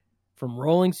list from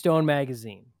Rolling Stone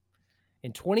magazine.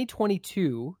 In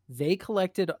 2022, they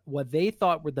collected what they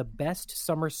thought were the best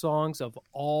summer songs of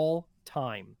all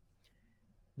time.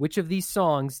 Which of these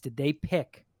songs did they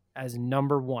pick as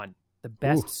number 1? The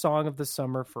best song of the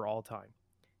summer for all time.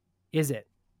 Is it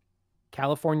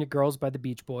California Girls by the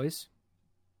Beach Boys,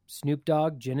 Snoop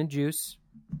Dogg, Gin and Juice,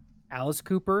 Alice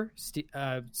Cooper,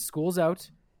 School's Out,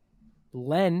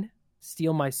 Len,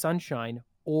 Steal My Sunshine,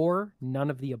 or none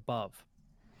of the above.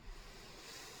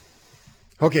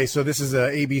 Okay, so this is a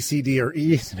A, B, C, D, or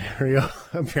E scenario,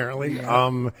 apparently.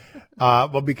 Yeah.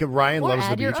 Well, because Ryan Or loves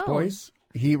the add your Beach own. Boys.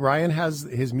 Ryan has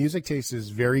his music taste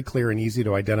is very clear and easy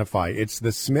to identify. It's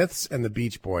the Smiths and the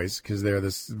Beach Boys because they're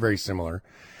very similar.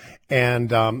 And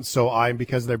so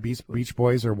because they're Beach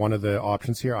Boys are one of the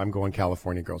options here, I'm going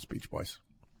California Girls Beach Boys.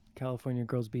 California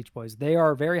Girls Beach Boys. They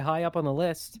are very high up on the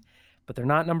list, but they're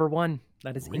not number one.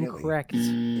 That is Really? incorrect.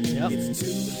 Yep.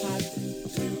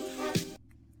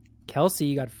 Kelsey,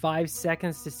 you got 5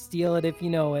 seconds to steal it if you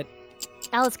know it.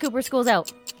 Alice Cooper, School's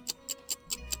Out.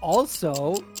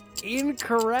 Also,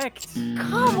 incorrect.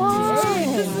 Come on.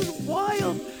 This is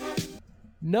wild.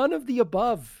 None of the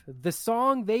above. The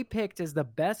song they picked as the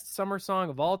best summer song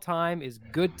of all time is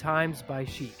Good Times by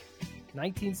Chic,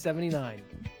 1979.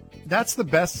 That's the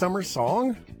best summer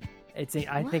song? I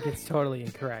think it's totally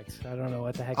incorrect. I don't know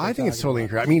what the heck. I think it's totally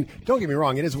incorrect. I mean, don't get me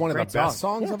wrong. It is one of Great the best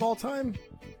song. songs Yeah. of all time.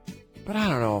 But I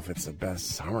don't know if it's the best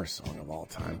summer song of all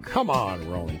time. Come on,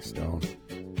 Rolling Stone.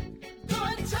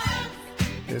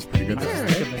 It's pretty good.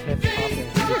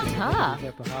 Tough.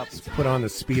 Put on the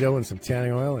Speedo and some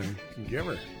tanning oil and give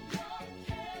her.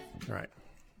 All right.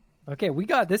 Okay,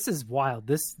 this is wild.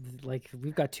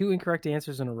 We've got 2 incorrect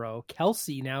answers in a row.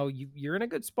 Kelsey, now you're in a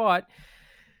good spot.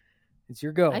 It's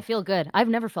your go. I feel good. I've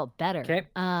never felt better. Okay.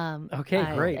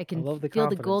 Okay, great. I can love the feel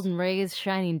the confidence. golden rays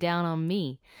shining down on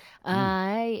me.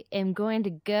 I am going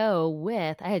to go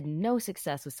with, I had no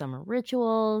success with Summer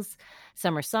Rituals,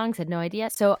 Summer Songs, had no idea.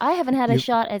 So I haven't had a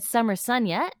shot at Summer Sun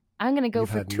yet. I'm going to go You've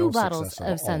for had 2 no bottles success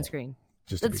at of all. sunscreen.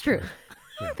 Just to That's be true. clear.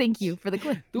 Yeah. Thank you for the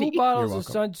clip. 2 bottles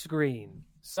of welcome. sunscreen.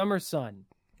 Summer Sun.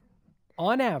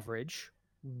 On average,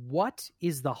 which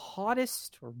is the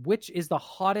hottest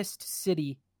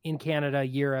city in Canada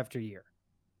year after year?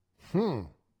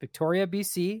 Victoria,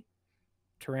 BC,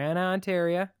 Toronto,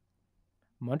 Ontario,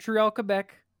 Montreal,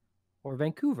 Quebec, or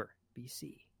Vancouver,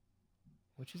 BC?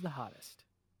 Which is the hottest?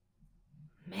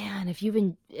 Man, if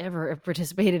you've ever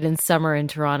participated in summer in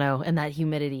Toronto and that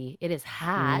humidity, it is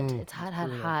hot. It's hot, hot,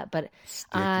 Brutal. hot. But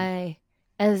Sticky.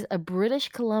 as a British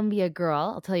Columbia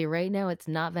girl, I'll tell you right now, it's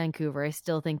not Vancouver. I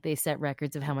still think they set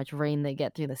records of how much rain they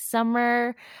get through the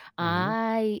summer.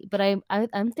 I'm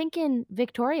thinking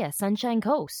Victoria, Sunshine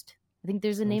Coast. I think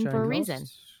there's a name for a reason.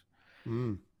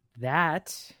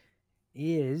 That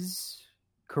is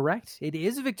correct. It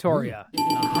is Victoria, the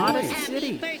hottest Happy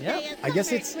city. birthday, Yep. I guess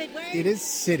Summer it Squidward. is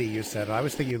city, you said. I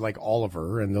was thinking like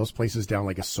Oliver and those places down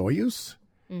like a Soyuz.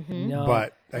 Mm-hmm. No,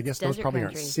 But I guess those desert probably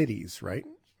country. aren't cities, right?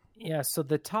 yeah. So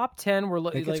the top 10 we're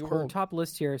It gets we're cold. top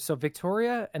list here. So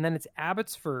Victoria, and then it's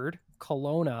Abbotsford,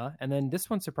 Kelowna, and then this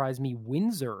one surprised me.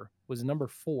 Windsor was number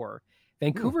 4.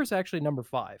 Vancouver's actually number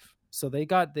 5. So they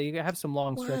have some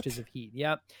long stretches of heat.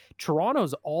 Yeah.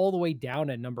 Toronto's all the way down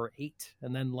at number 8,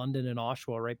 and then London and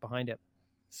Oshawa right behind it.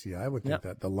 See, I would think Yep.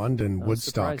 that the London, I was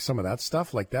Woodstock, surprised. some of that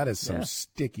stuff, like that is some Yeah.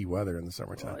 sticky weather in the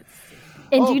summertime.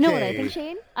 And do you know what I Okay. think,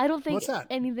 Shane? I don't think What's that?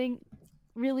 anything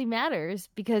really matters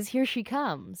because here she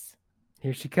comes.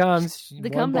 Here she comes. The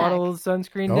One comeback. bottle of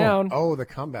sunscreen down. Oh, the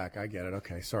comeback. I get it.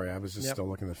 Okay. Sorry. I was just Yep. still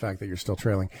looking at the fact that you're still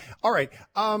trailing. All right.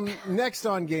 Next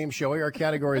on Game Show, our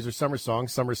categories are summer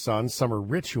songs, summer sun, summer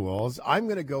rituals. I'm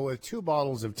going to go with 2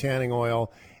 bottles of tanning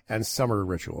oil and summer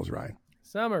rituals, Ryan.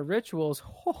 Summer rituals.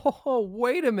 Oh,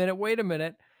 wait a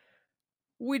minute.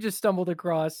 We just stumbled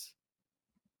across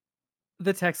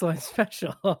the text line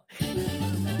special.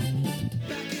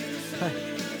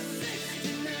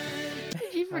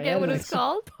 Did you I forget had what a it's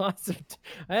called? I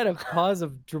had a pause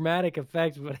of dramatic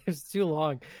effect, but it was too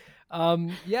long.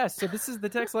 So this is the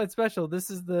text line special. This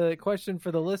is the question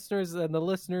for the listeners and the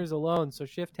listeners alone. So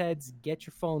shift heads, get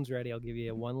your phones ready. I'll give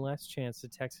you one last chance to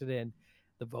text it in.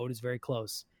 The vote is very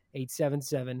close.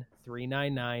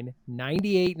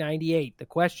 877-399-9898. The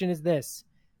question is this: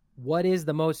 what is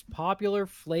the most popular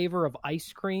flavor of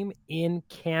ice cream in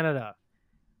Canada?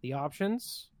 The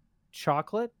options: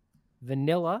 chocolate,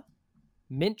 vanilla,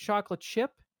 mint chocolate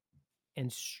chip,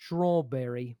 and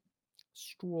strawberry.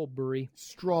 Strawberry.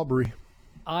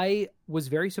 I was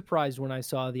very surprised when I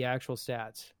saw the actual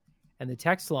stats, and the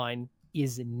text line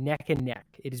is neck and neck.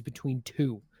 It is between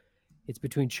 2. It's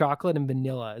between chocolate and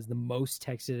vanilla as the most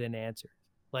texted and answered.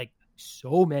 Like,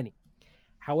 so many.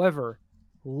 However,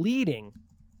 leading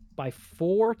by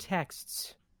 4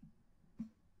 texts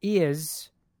is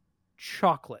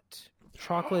chocolate.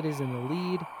 Chocolate is in the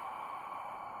lead.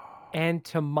 And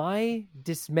to my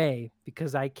dismay,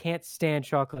 because I can't stand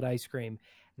chocolate ice cream,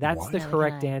 that's What? the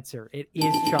correct answer. It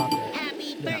is chocolate.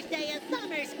 Happy birthday,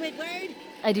 Summer Squidward.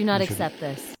 I do not You should- accept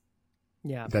this.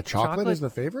 Yeah. That chocolate is the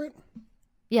favorite?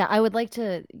 Yeah, I would like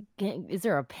to. Is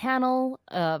there a panel?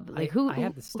 Like I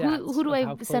have the stats who do of I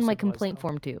how close send my it was, complaint though.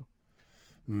 form to?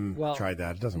 Well, Tried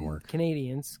that. It doesn't work.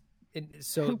 Canadians.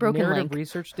 So Broken Narrative link.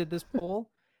 Research did this poll.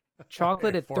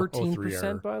 Chocolate at 403 error.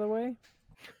 13%, by the way.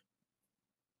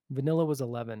 Vanilla was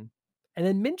 11. And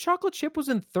then mint chocolate chip was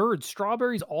in third.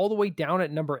 Strawberries all the way down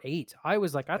at number 8. I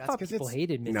was like, I That's thought 'cause people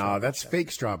hated mint No, chocolate that's chip.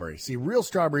 fake strawberry. See, real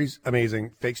strawberries,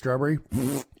 amazing. Fake strawberry,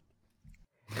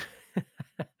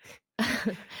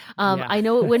 Yeah, I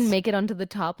know it wouldn't that's- make it onto the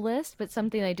top list, but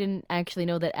something I didn't actually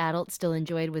know that adults still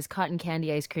enjoyed was cotton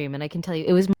candy ice cream, and I can tell you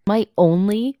it was my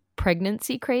only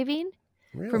pregnancy craving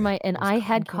for really? and I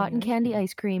had cotton candy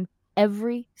ice cream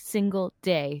every single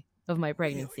day of my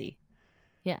pregnancy.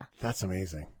 Yeah. That's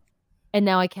amazing. And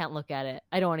now I can't look at it.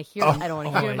 I don't want to hear. Oh. I don't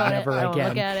want to hear Oh, about it. never I don't again.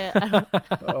 look at it.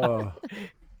 I don't-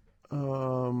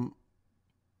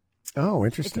 Oh,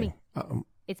 interesting.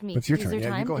 It's me. It's your Is turn. there Yeah,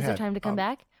 you time? go Is there ahead. time to come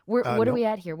back? What are no. we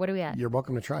at here? What are we at? You're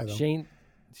welcome to try though. Shane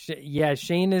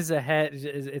is ahead.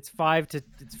 It's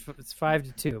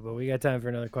 5-2, but we got time for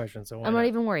another question. So why I'm not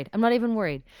even worried. I'm not even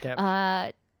worried. Okay.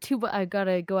 I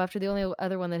gotta go after the only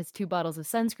other one that has 2 bottles of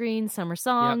sunscreen. Summer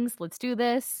songs. Let's do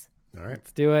this. All right.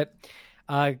 Let's do it.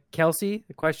 Kelsey,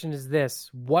 the question is this.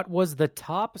 What was the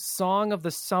top song of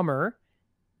the summer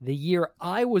the year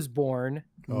I was born,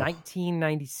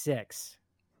 1996?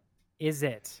 Is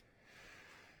it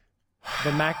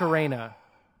The Macarena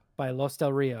by Los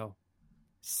Del Rio,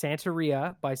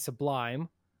 Santeria by Sublime,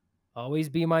 Always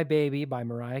Be My Baby by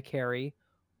Mariah Carey,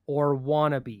 or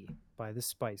Wannabe by the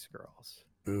Spice Girls?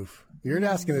 Oof. You're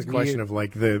asking this question of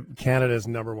like the Canada's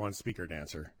 #1 speaker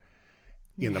dancer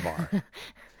in the bar.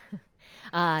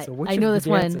 So which I of know the this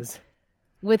one dances?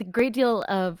 with a great deal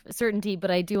of certainty,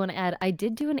 but I do want to add I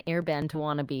did do an airband to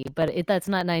Wannabe, but that's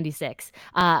not 96.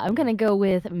 I'm going to go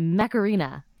with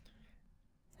Macarena.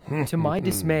 To my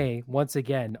dismay, once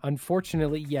again,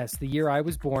 unfortunately, yes, the year I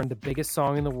was born, the biggest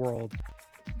song in the world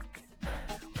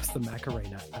was the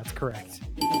Macarena. That's correct.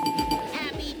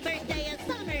 Happy birthday of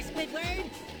summer, Squidward!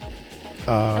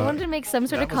 I wanted to make some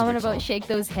sort of that was a comment big about song. Shake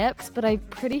Those Hips, but I'm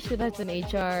pretty sure that's an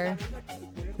HR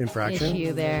Infraction.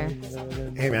 issue there.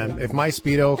 Hey man, if my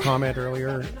Speedo comment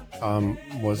earlier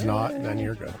was not, then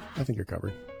you're good. I think you're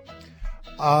covered.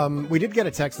 We did get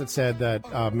a text that said that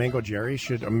Mungo Jerry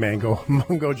should be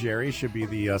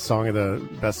the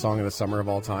best song of the summer of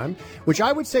all time, which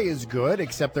I would say is good,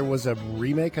 except there was a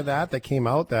remake of that came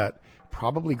out that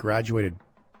probably graduated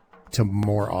to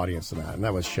more audience than that, and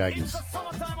that was Shaggy's.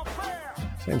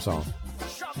 Same song,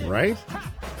 right?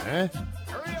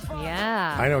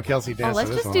 Yeah. I know Kelsey danced let's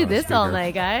to this just one do on a this all speaker,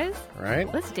 night, guys.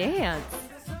 right? Let's dance.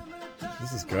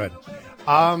 This is good.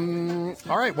 All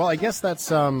right. Well, I guess that's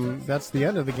the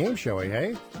end of the game show,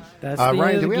 hey? That's the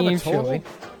Ryan, end do of we the have a game total? show.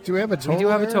 Do we have a total? We do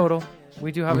have a there? total.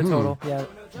 We do have a total. Yeah.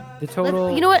 The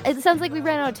total. You know what? It sounds like we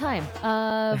ran out of time.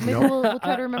 Maybe No. we'll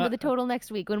try to remember the total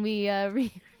next week when we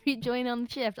rejoin on the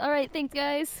shift. All right. Thanks,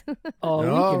 guys. Oh,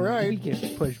 All we right.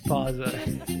 can push pause.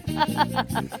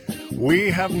 We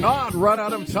have not run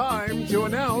out of time to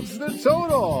announce the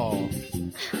total.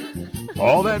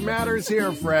 All that matters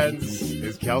here, friends,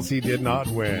 is Kelsey did not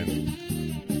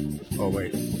win. Oh,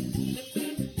 wait.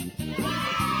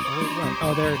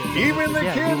 Oh, there it is. Even the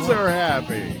Yeah, you kids won. are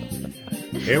happy.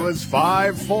 It was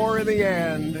 5-4 in the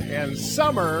end, and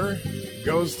summer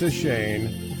goes to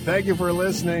Shane. Thank you for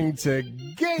listening to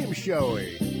Game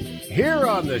Showing here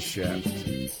on The Shift.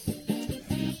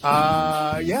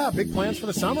 Big plans for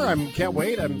the summer. I can't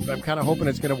wait. I'm kind of hoping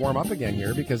it's going to warm up again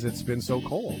here because it's been so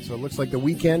cold. So it looks like the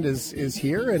weekend is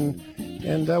here,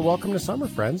 and welcome to summer,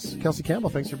 friends. Kelsey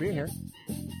Campbell, thanks for being here.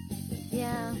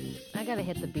 Yeah. I got to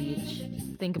hit the beach.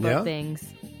 Think about Yeah? things.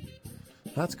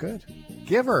 That's good.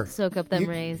 Give her. Soak up them You-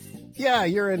 rays. Yeah,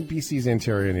 you're in BC's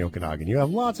interior in the Okanagan. You have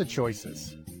lots of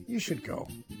choices. You should go.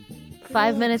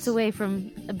 5 minutes away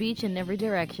from a beach in every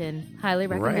direction. Highly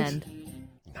recommend.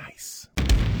 Nice.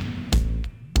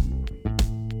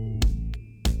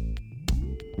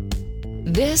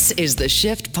 This is the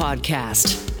Shift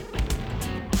Podcast.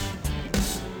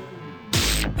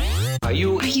 Are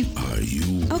you Okay.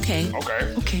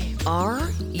 Okay. Are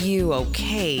you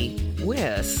okay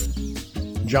with?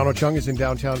 John O'Chung is in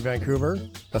downtown Vancouver.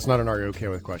 That's not an "Are you okay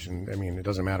with" question. I mean, it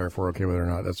doesn't matter if we're okay with it or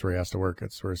not. That's where he has to work.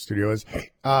 That's where his studio is.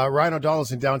 Ryan O'Donnell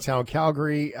is in downtown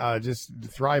Calgary, just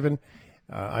thriving.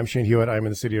 I'm Shane Hewitt. I'm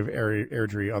in the city of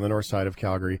Airdrie on the north side of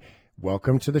Calgary.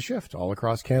 Welcome to the Shift, all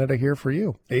across Canada here for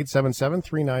you.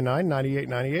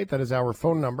 877-399-9898. That is our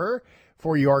phone number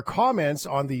for your comments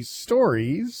on these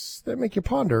stories that make you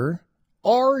ponder,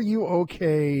 are you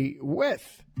okay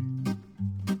with?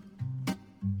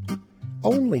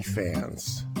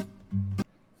 OnlyFans?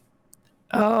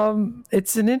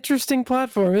 It's an interesting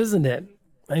platform, isn't it?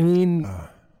 I mean,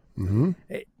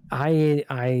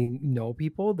 I know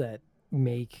people that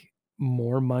make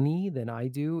more money than I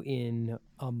do in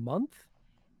a month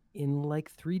in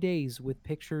like 3 days with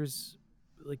pictures.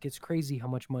 Like, it's crazy how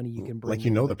much money you can bring. Like,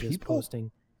 you know, the just people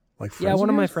posting. Like, yeah, one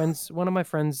of my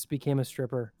friends became a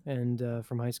stripper and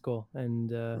from high school,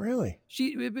 and really,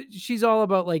 she's all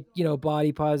about, like, you know,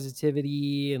 body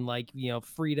positivity and, like, you know,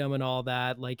 freedom and all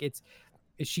that. Like,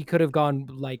 she could have gone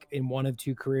like in one of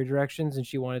two career directions, and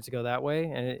she wanted to go that way,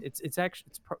 and it's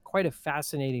quite a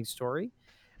fascinating story.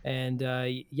 And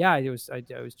yeah, I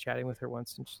was chatting with her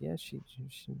once, and she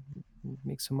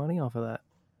makes some money off of that.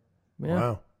 Yeah.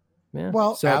 Wow. Yeah.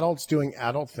 Well, so, adults doing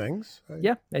adult things.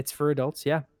 Yeah, it's for adults.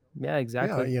 Yeah. Yeah,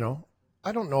 exactly. Yeah, you know,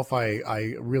 I don't know if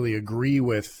I really agree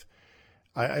with.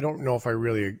 I don't know if I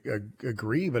really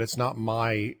agree, but it's not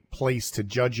my place to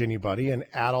judge anybody. And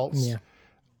adults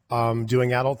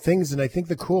doing adult things. And I think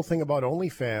the cool thing about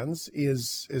OnlyFans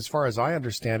is, as far as I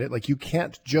understand it, like, you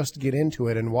can't just get into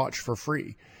it and watch for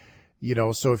free. You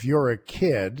know, so if you're a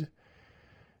kid,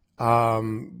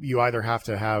 you either have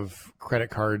to have credit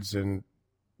cards and,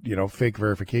 you know, fake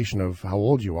verification of how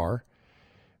old you are,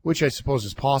 which I suppose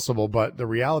is possible. But the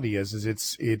reality is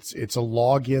it's a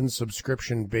login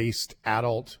subscription based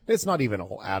adult. It's not even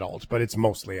all adult, but it's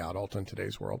mostly adult in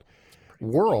today's world.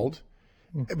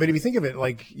 But if you think of it,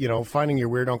 like, you know, finding your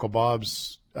Weird Uncle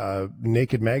Bob's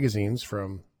naked magazines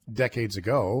from decades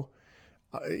ago,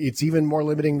 it's even more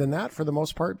limiting than that for the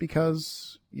most part,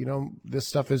 because, you know, this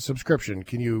stuff is subscription.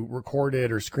 Can you record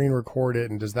it or screen record it?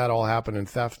 And does that all happen in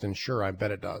theft? And sure, I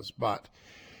bet it does. But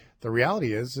the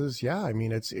reality is yeah, I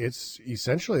mean, it's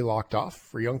essentially locked off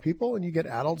for young people, and you get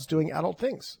adults doing adult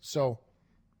things. So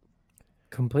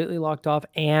completely locked off,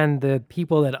 and the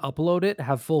people that upload it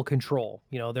have full control.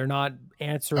 You know, they're not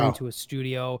answering to a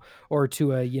studio or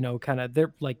to a, you know, kind of,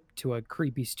 they're like to a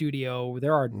creepy studio.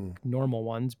 There are normal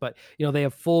ones, but, you know, they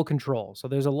have full control. So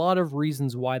there's a lot of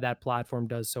reasons why that platform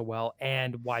does so well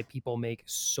and why people make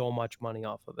so much money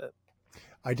off of it.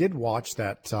 I did watch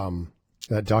that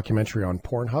documentary on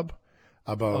Pornhub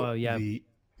about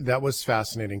that was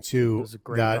fascinating too. It was a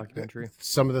great documentary.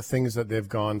 Some of the things that they've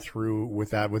gone through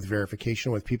with that, with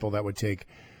verification, with people that would take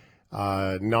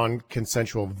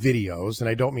non-consensual videos, and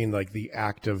I don't mean like the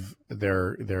act of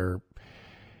their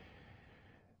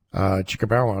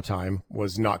chickabow time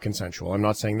was not consensual. I'm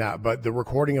not saying that, but the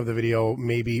recording of the video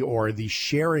maybe, or the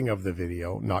sharing of the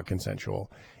video, not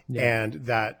consensual, and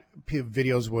that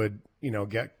videos would, you know,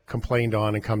 get complained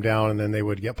on and come down, and then they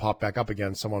would get popped back up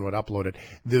again. Someone would upload it.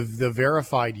 The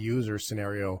verified user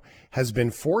scenario has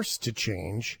been forced to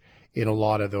change in a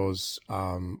lot of those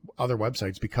other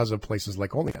websites because of places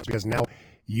like OnlyFans, because now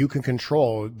you can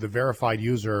control the verified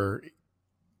user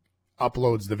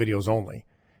uploads the videos only,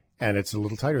 and it's a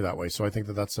little tighter that way. So I think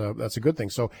that's a good thing.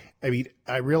 So, I mean,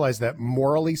 I realize that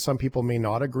morally some people may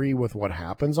not agree with what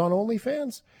happens on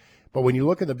OnlyFans, but when you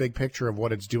look at the big picture of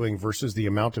what it's doing versus the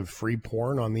amount of free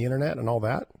porn on the internet and all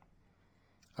that,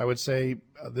 I would say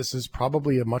this is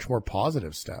probably a much more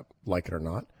positive step, like it or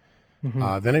not,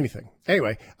 than anything.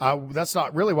 Anyway, that's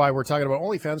not really why we're talking about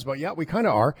OnlyFans, but yeah, we kind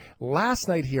of are. Last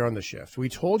night here on The Shift, we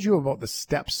told you about the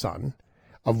stepson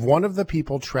of one of the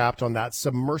people trapped on that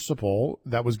submersible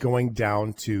that was going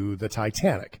down to the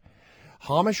Titanic.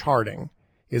 Hamish Harding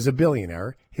is a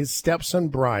billionaire. His stepson,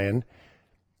 Brian,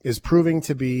 is proving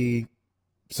to be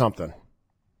something.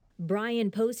 Brian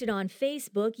posted on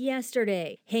Facebook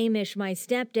yesterday, "Hamish, my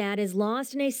stepdad, is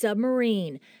lost in a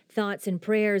submarine. Thoughts and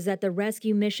prayers that the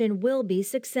rescue mission will be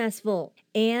successful.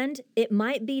 And it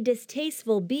might be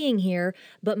distasteful being here,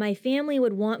 but my family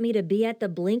would want me to be at the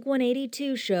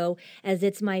Blink-182 show, as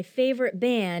it's my favorite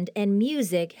band and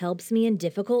music helps me in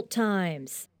difficult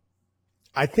times."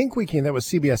 I think that was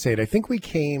CBS 8. I think we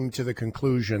came to the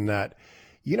conclusion that,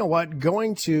 you know what,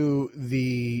 going to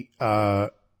the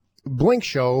Blink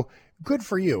show, good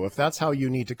for you. If that's how you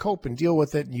need to cope and deal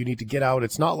with it, you need to get out.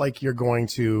 It's not like you're going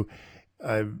to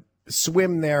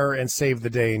swim there and save the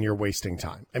day and you're wasting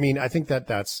time. I mean, I think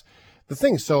that's the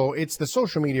thing. So it's the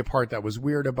social media part that was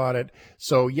weird about it.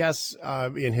 So yes,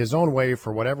 in his own way,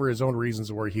 for whatever his own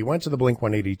reasons were, he went to the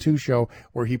Blink-182 show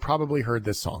where he probably heard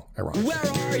this song. Ironically.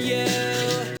 Where are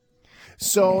you?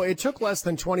 So it took less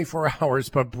than 24 hours,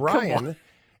 but Brian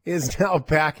is now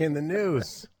back in the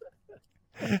news.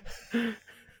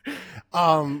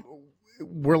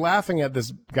 We're laughing at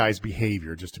this guy's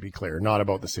behavior, just to be clear, not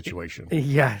about the situation.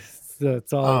 Yes,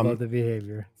 it's all about the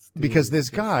behavior. Because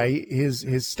this guy, his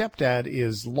stepdad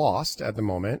is lost at the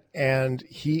moment, and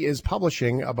he is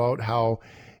publishing about how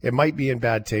It might be in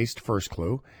bad taste, first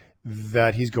clue,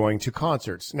 that he's going to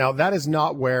concerts. Now, that is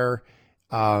not where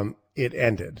it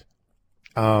ended.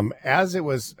 As it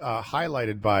was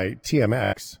highlighted by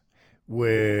TMX,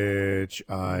 which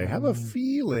I have a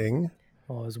feeling...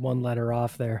 Oh, there's one letter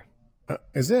off there.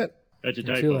 Is it? That's a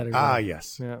Two typo. letters Ah, off.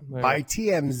 yes. Yeah, By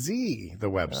TMZ, the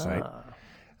website.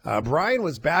 Brian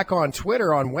was back on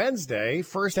Twitter on Wednesday,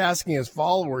 first asking his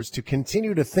followers to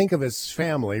continue to think of his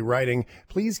family, writing,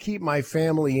 "Please keep my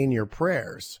family in your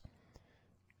prayers."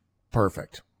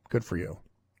 Perfect. Good for you.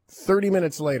 30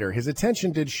 minutes later, his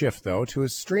attention did shift, though, to a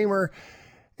streamer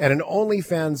and an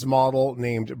OnlyFans model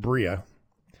named Bria,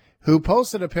 who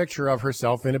posted a picture of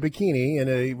herself in a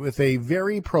bikini with a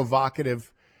very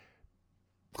provocative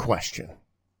question.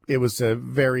 It was a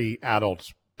very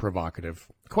adult, provocative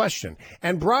question.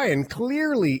 And Brian,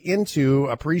 clearly into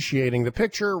appreciating the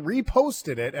picture,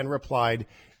 reposted it and replied,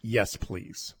 "Yes,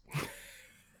 please."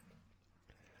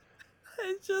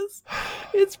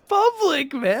 It's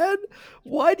public, man.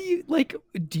 Why do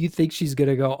you think she's going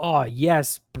to go, "Oh,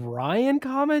 yes, Brian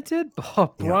commented"?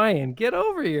 Oh, Brian, get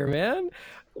over here, man.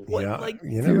 What,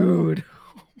 Yeah, dude.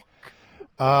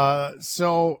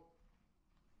 So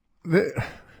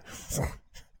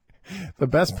the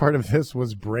best part of this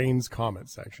was Brain's comment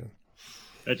section.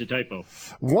 That's a typo.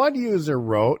 One user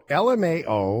wrote,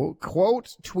 "LMAO,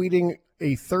 quote, tweeting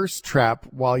a thirst trap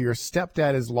while your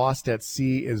stepdad is lost at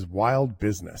sea is wild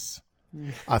business."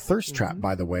 A thirst trap,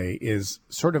 by the way, is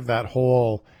sort of that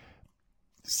whole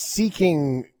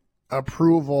seeking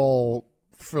approval,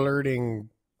 flirting,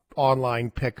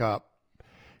 online pickup,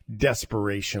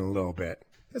 desperation a little bit.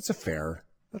 That's a fair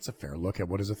look at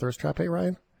what is a thirst trap, hey,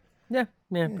 Ryan? Yeah,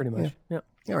 pretty much. Yeah.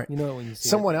 All right. You know it when you see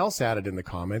Someone else added in the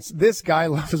comments, "This guy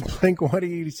loves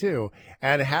Blink-182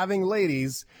 and having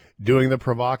ladies doing the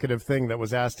provocative thing that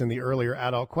was asked in the earlier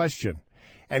adult question.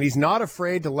 And he's not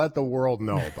afraid to let the world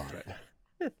know about it."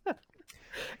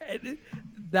 And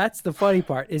that's the funny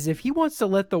part, is if he wants to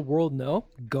let the world know,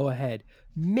 go ahead.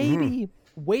 Maybe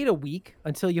wait a week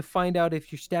until you find out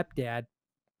if your stepdad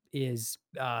is,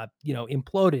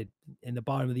 imploded in the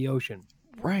bottom of the ocean.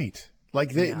 Right.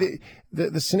 Like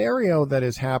the scenario that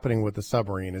is happening with the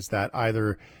submarine is that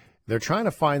either they're trying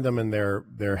to find them and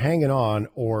they're hanging on,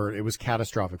 or it was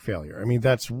catastrophic failure. I mean,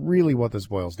 that's really what this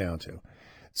boils down to.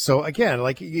 So again,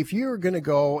 like if you're going to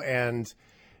go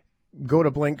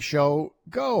to Blink show,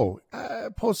 go.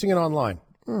 Posting it online,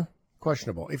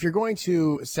 questionable. If you're going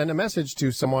to send a message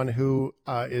to someone who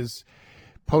is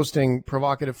posting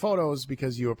provocative photos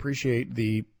because you appreciate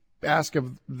the ask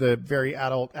of the very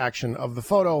adult action of the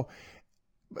photo,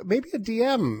 maybe a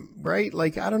DM, right?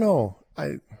 Like, I don't know.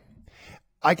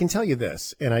 I can tell you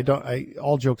this, and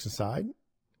all jokes aside,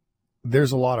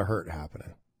 there's a lot of hurt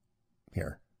happening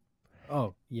here.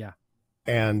 Oh, yeah.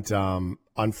 And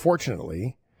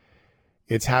unfortunately,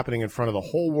 it's happening in front of the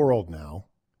whole world now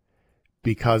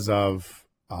because of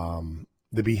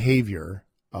the behavior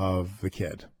of the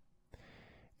kid.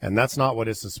 And that's not what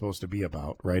this is supposed to be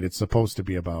about, right? It's supposed to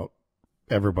be about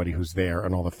everybody who's there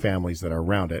and all the families that are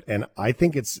around it. And I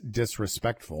think it's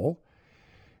disrespectful,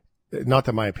 not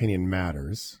that my opinion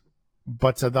matters,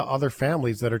 but to the other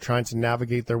families that are trying to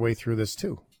navigate their way through this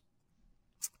too.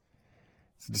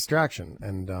 It's a distraction.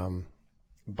 And,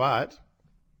 but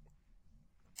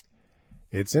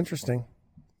it's interesting,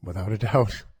 without a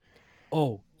doubt.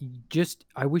 Oh,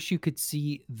 I wish you could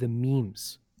see the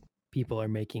memes people are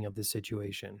making of the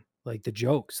situation. Like the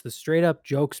jokes, the straight up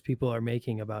jokes people are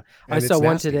making about. And I saw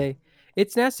one nasty. today.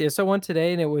 It's nasty. I saw one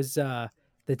today, and it was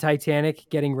the Titanic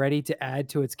getting ready to add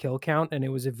to its kill count, and it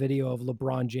was a video of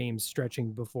LeBron James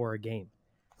stretching before a game.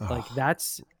 Like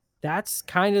that's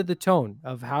kind of the tone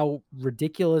of how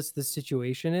ridiculous the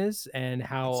situation is, and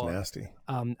how It's nasty.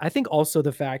 I think also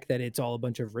the fact that it's all a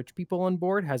bunch of rich people on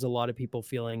board has a lot of people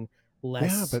feeling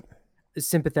less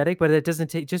sympathetic, but it doesn't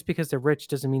take, just because they're rich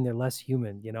doesn't mean they're less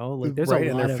human, like there's right, a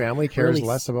and lot their of family cares really,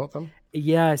 less about them.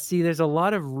 Yeah, see, there's a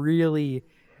lot of really,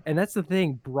 and that's the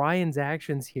thing, Brian's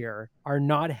actions here are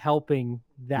not helping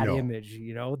that image.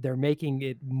 They're making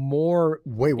it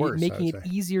way worse, making it I would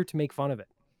say. easier to make fun of it.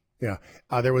 Yeah.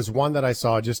 There was one that I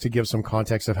saw, just to give some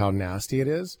context of how nasty it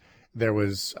is. There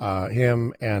was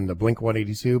him and the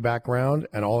Blink-182 background,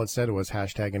 and all it said was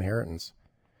 #inheritance.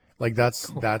 Like that's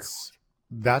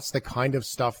the kind of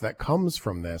stuff that comes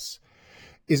from this.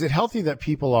 Is it healthy that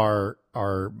people are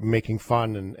making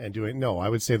fun and doing? No, I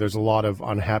would say there's a lot of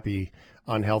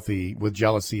unhealthy with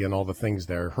jealousy and all the things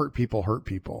there. Hurt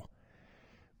people.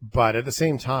 But at the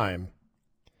same time,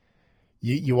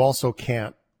 you also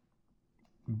can't,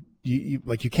 you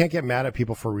can't get mad at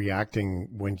people for reacting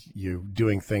when you're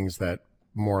doing things that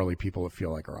morally people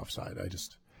feel like are offside.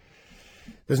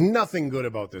 There's nothing good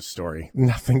about this story.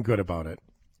 Nothing good about it.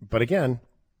 But again,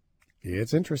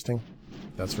 it's interesting.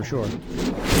 That's for sure.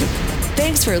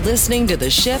 Thanks for listening to the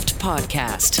Shift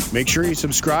Podcast. Make sure you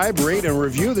subscribe, rate, and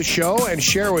review the show and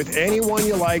share with anyone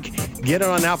you like. Get it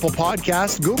on Apple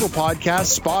Podcasts, Google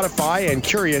Podcasts, Spotify, and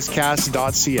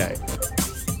CuriousCast.ca.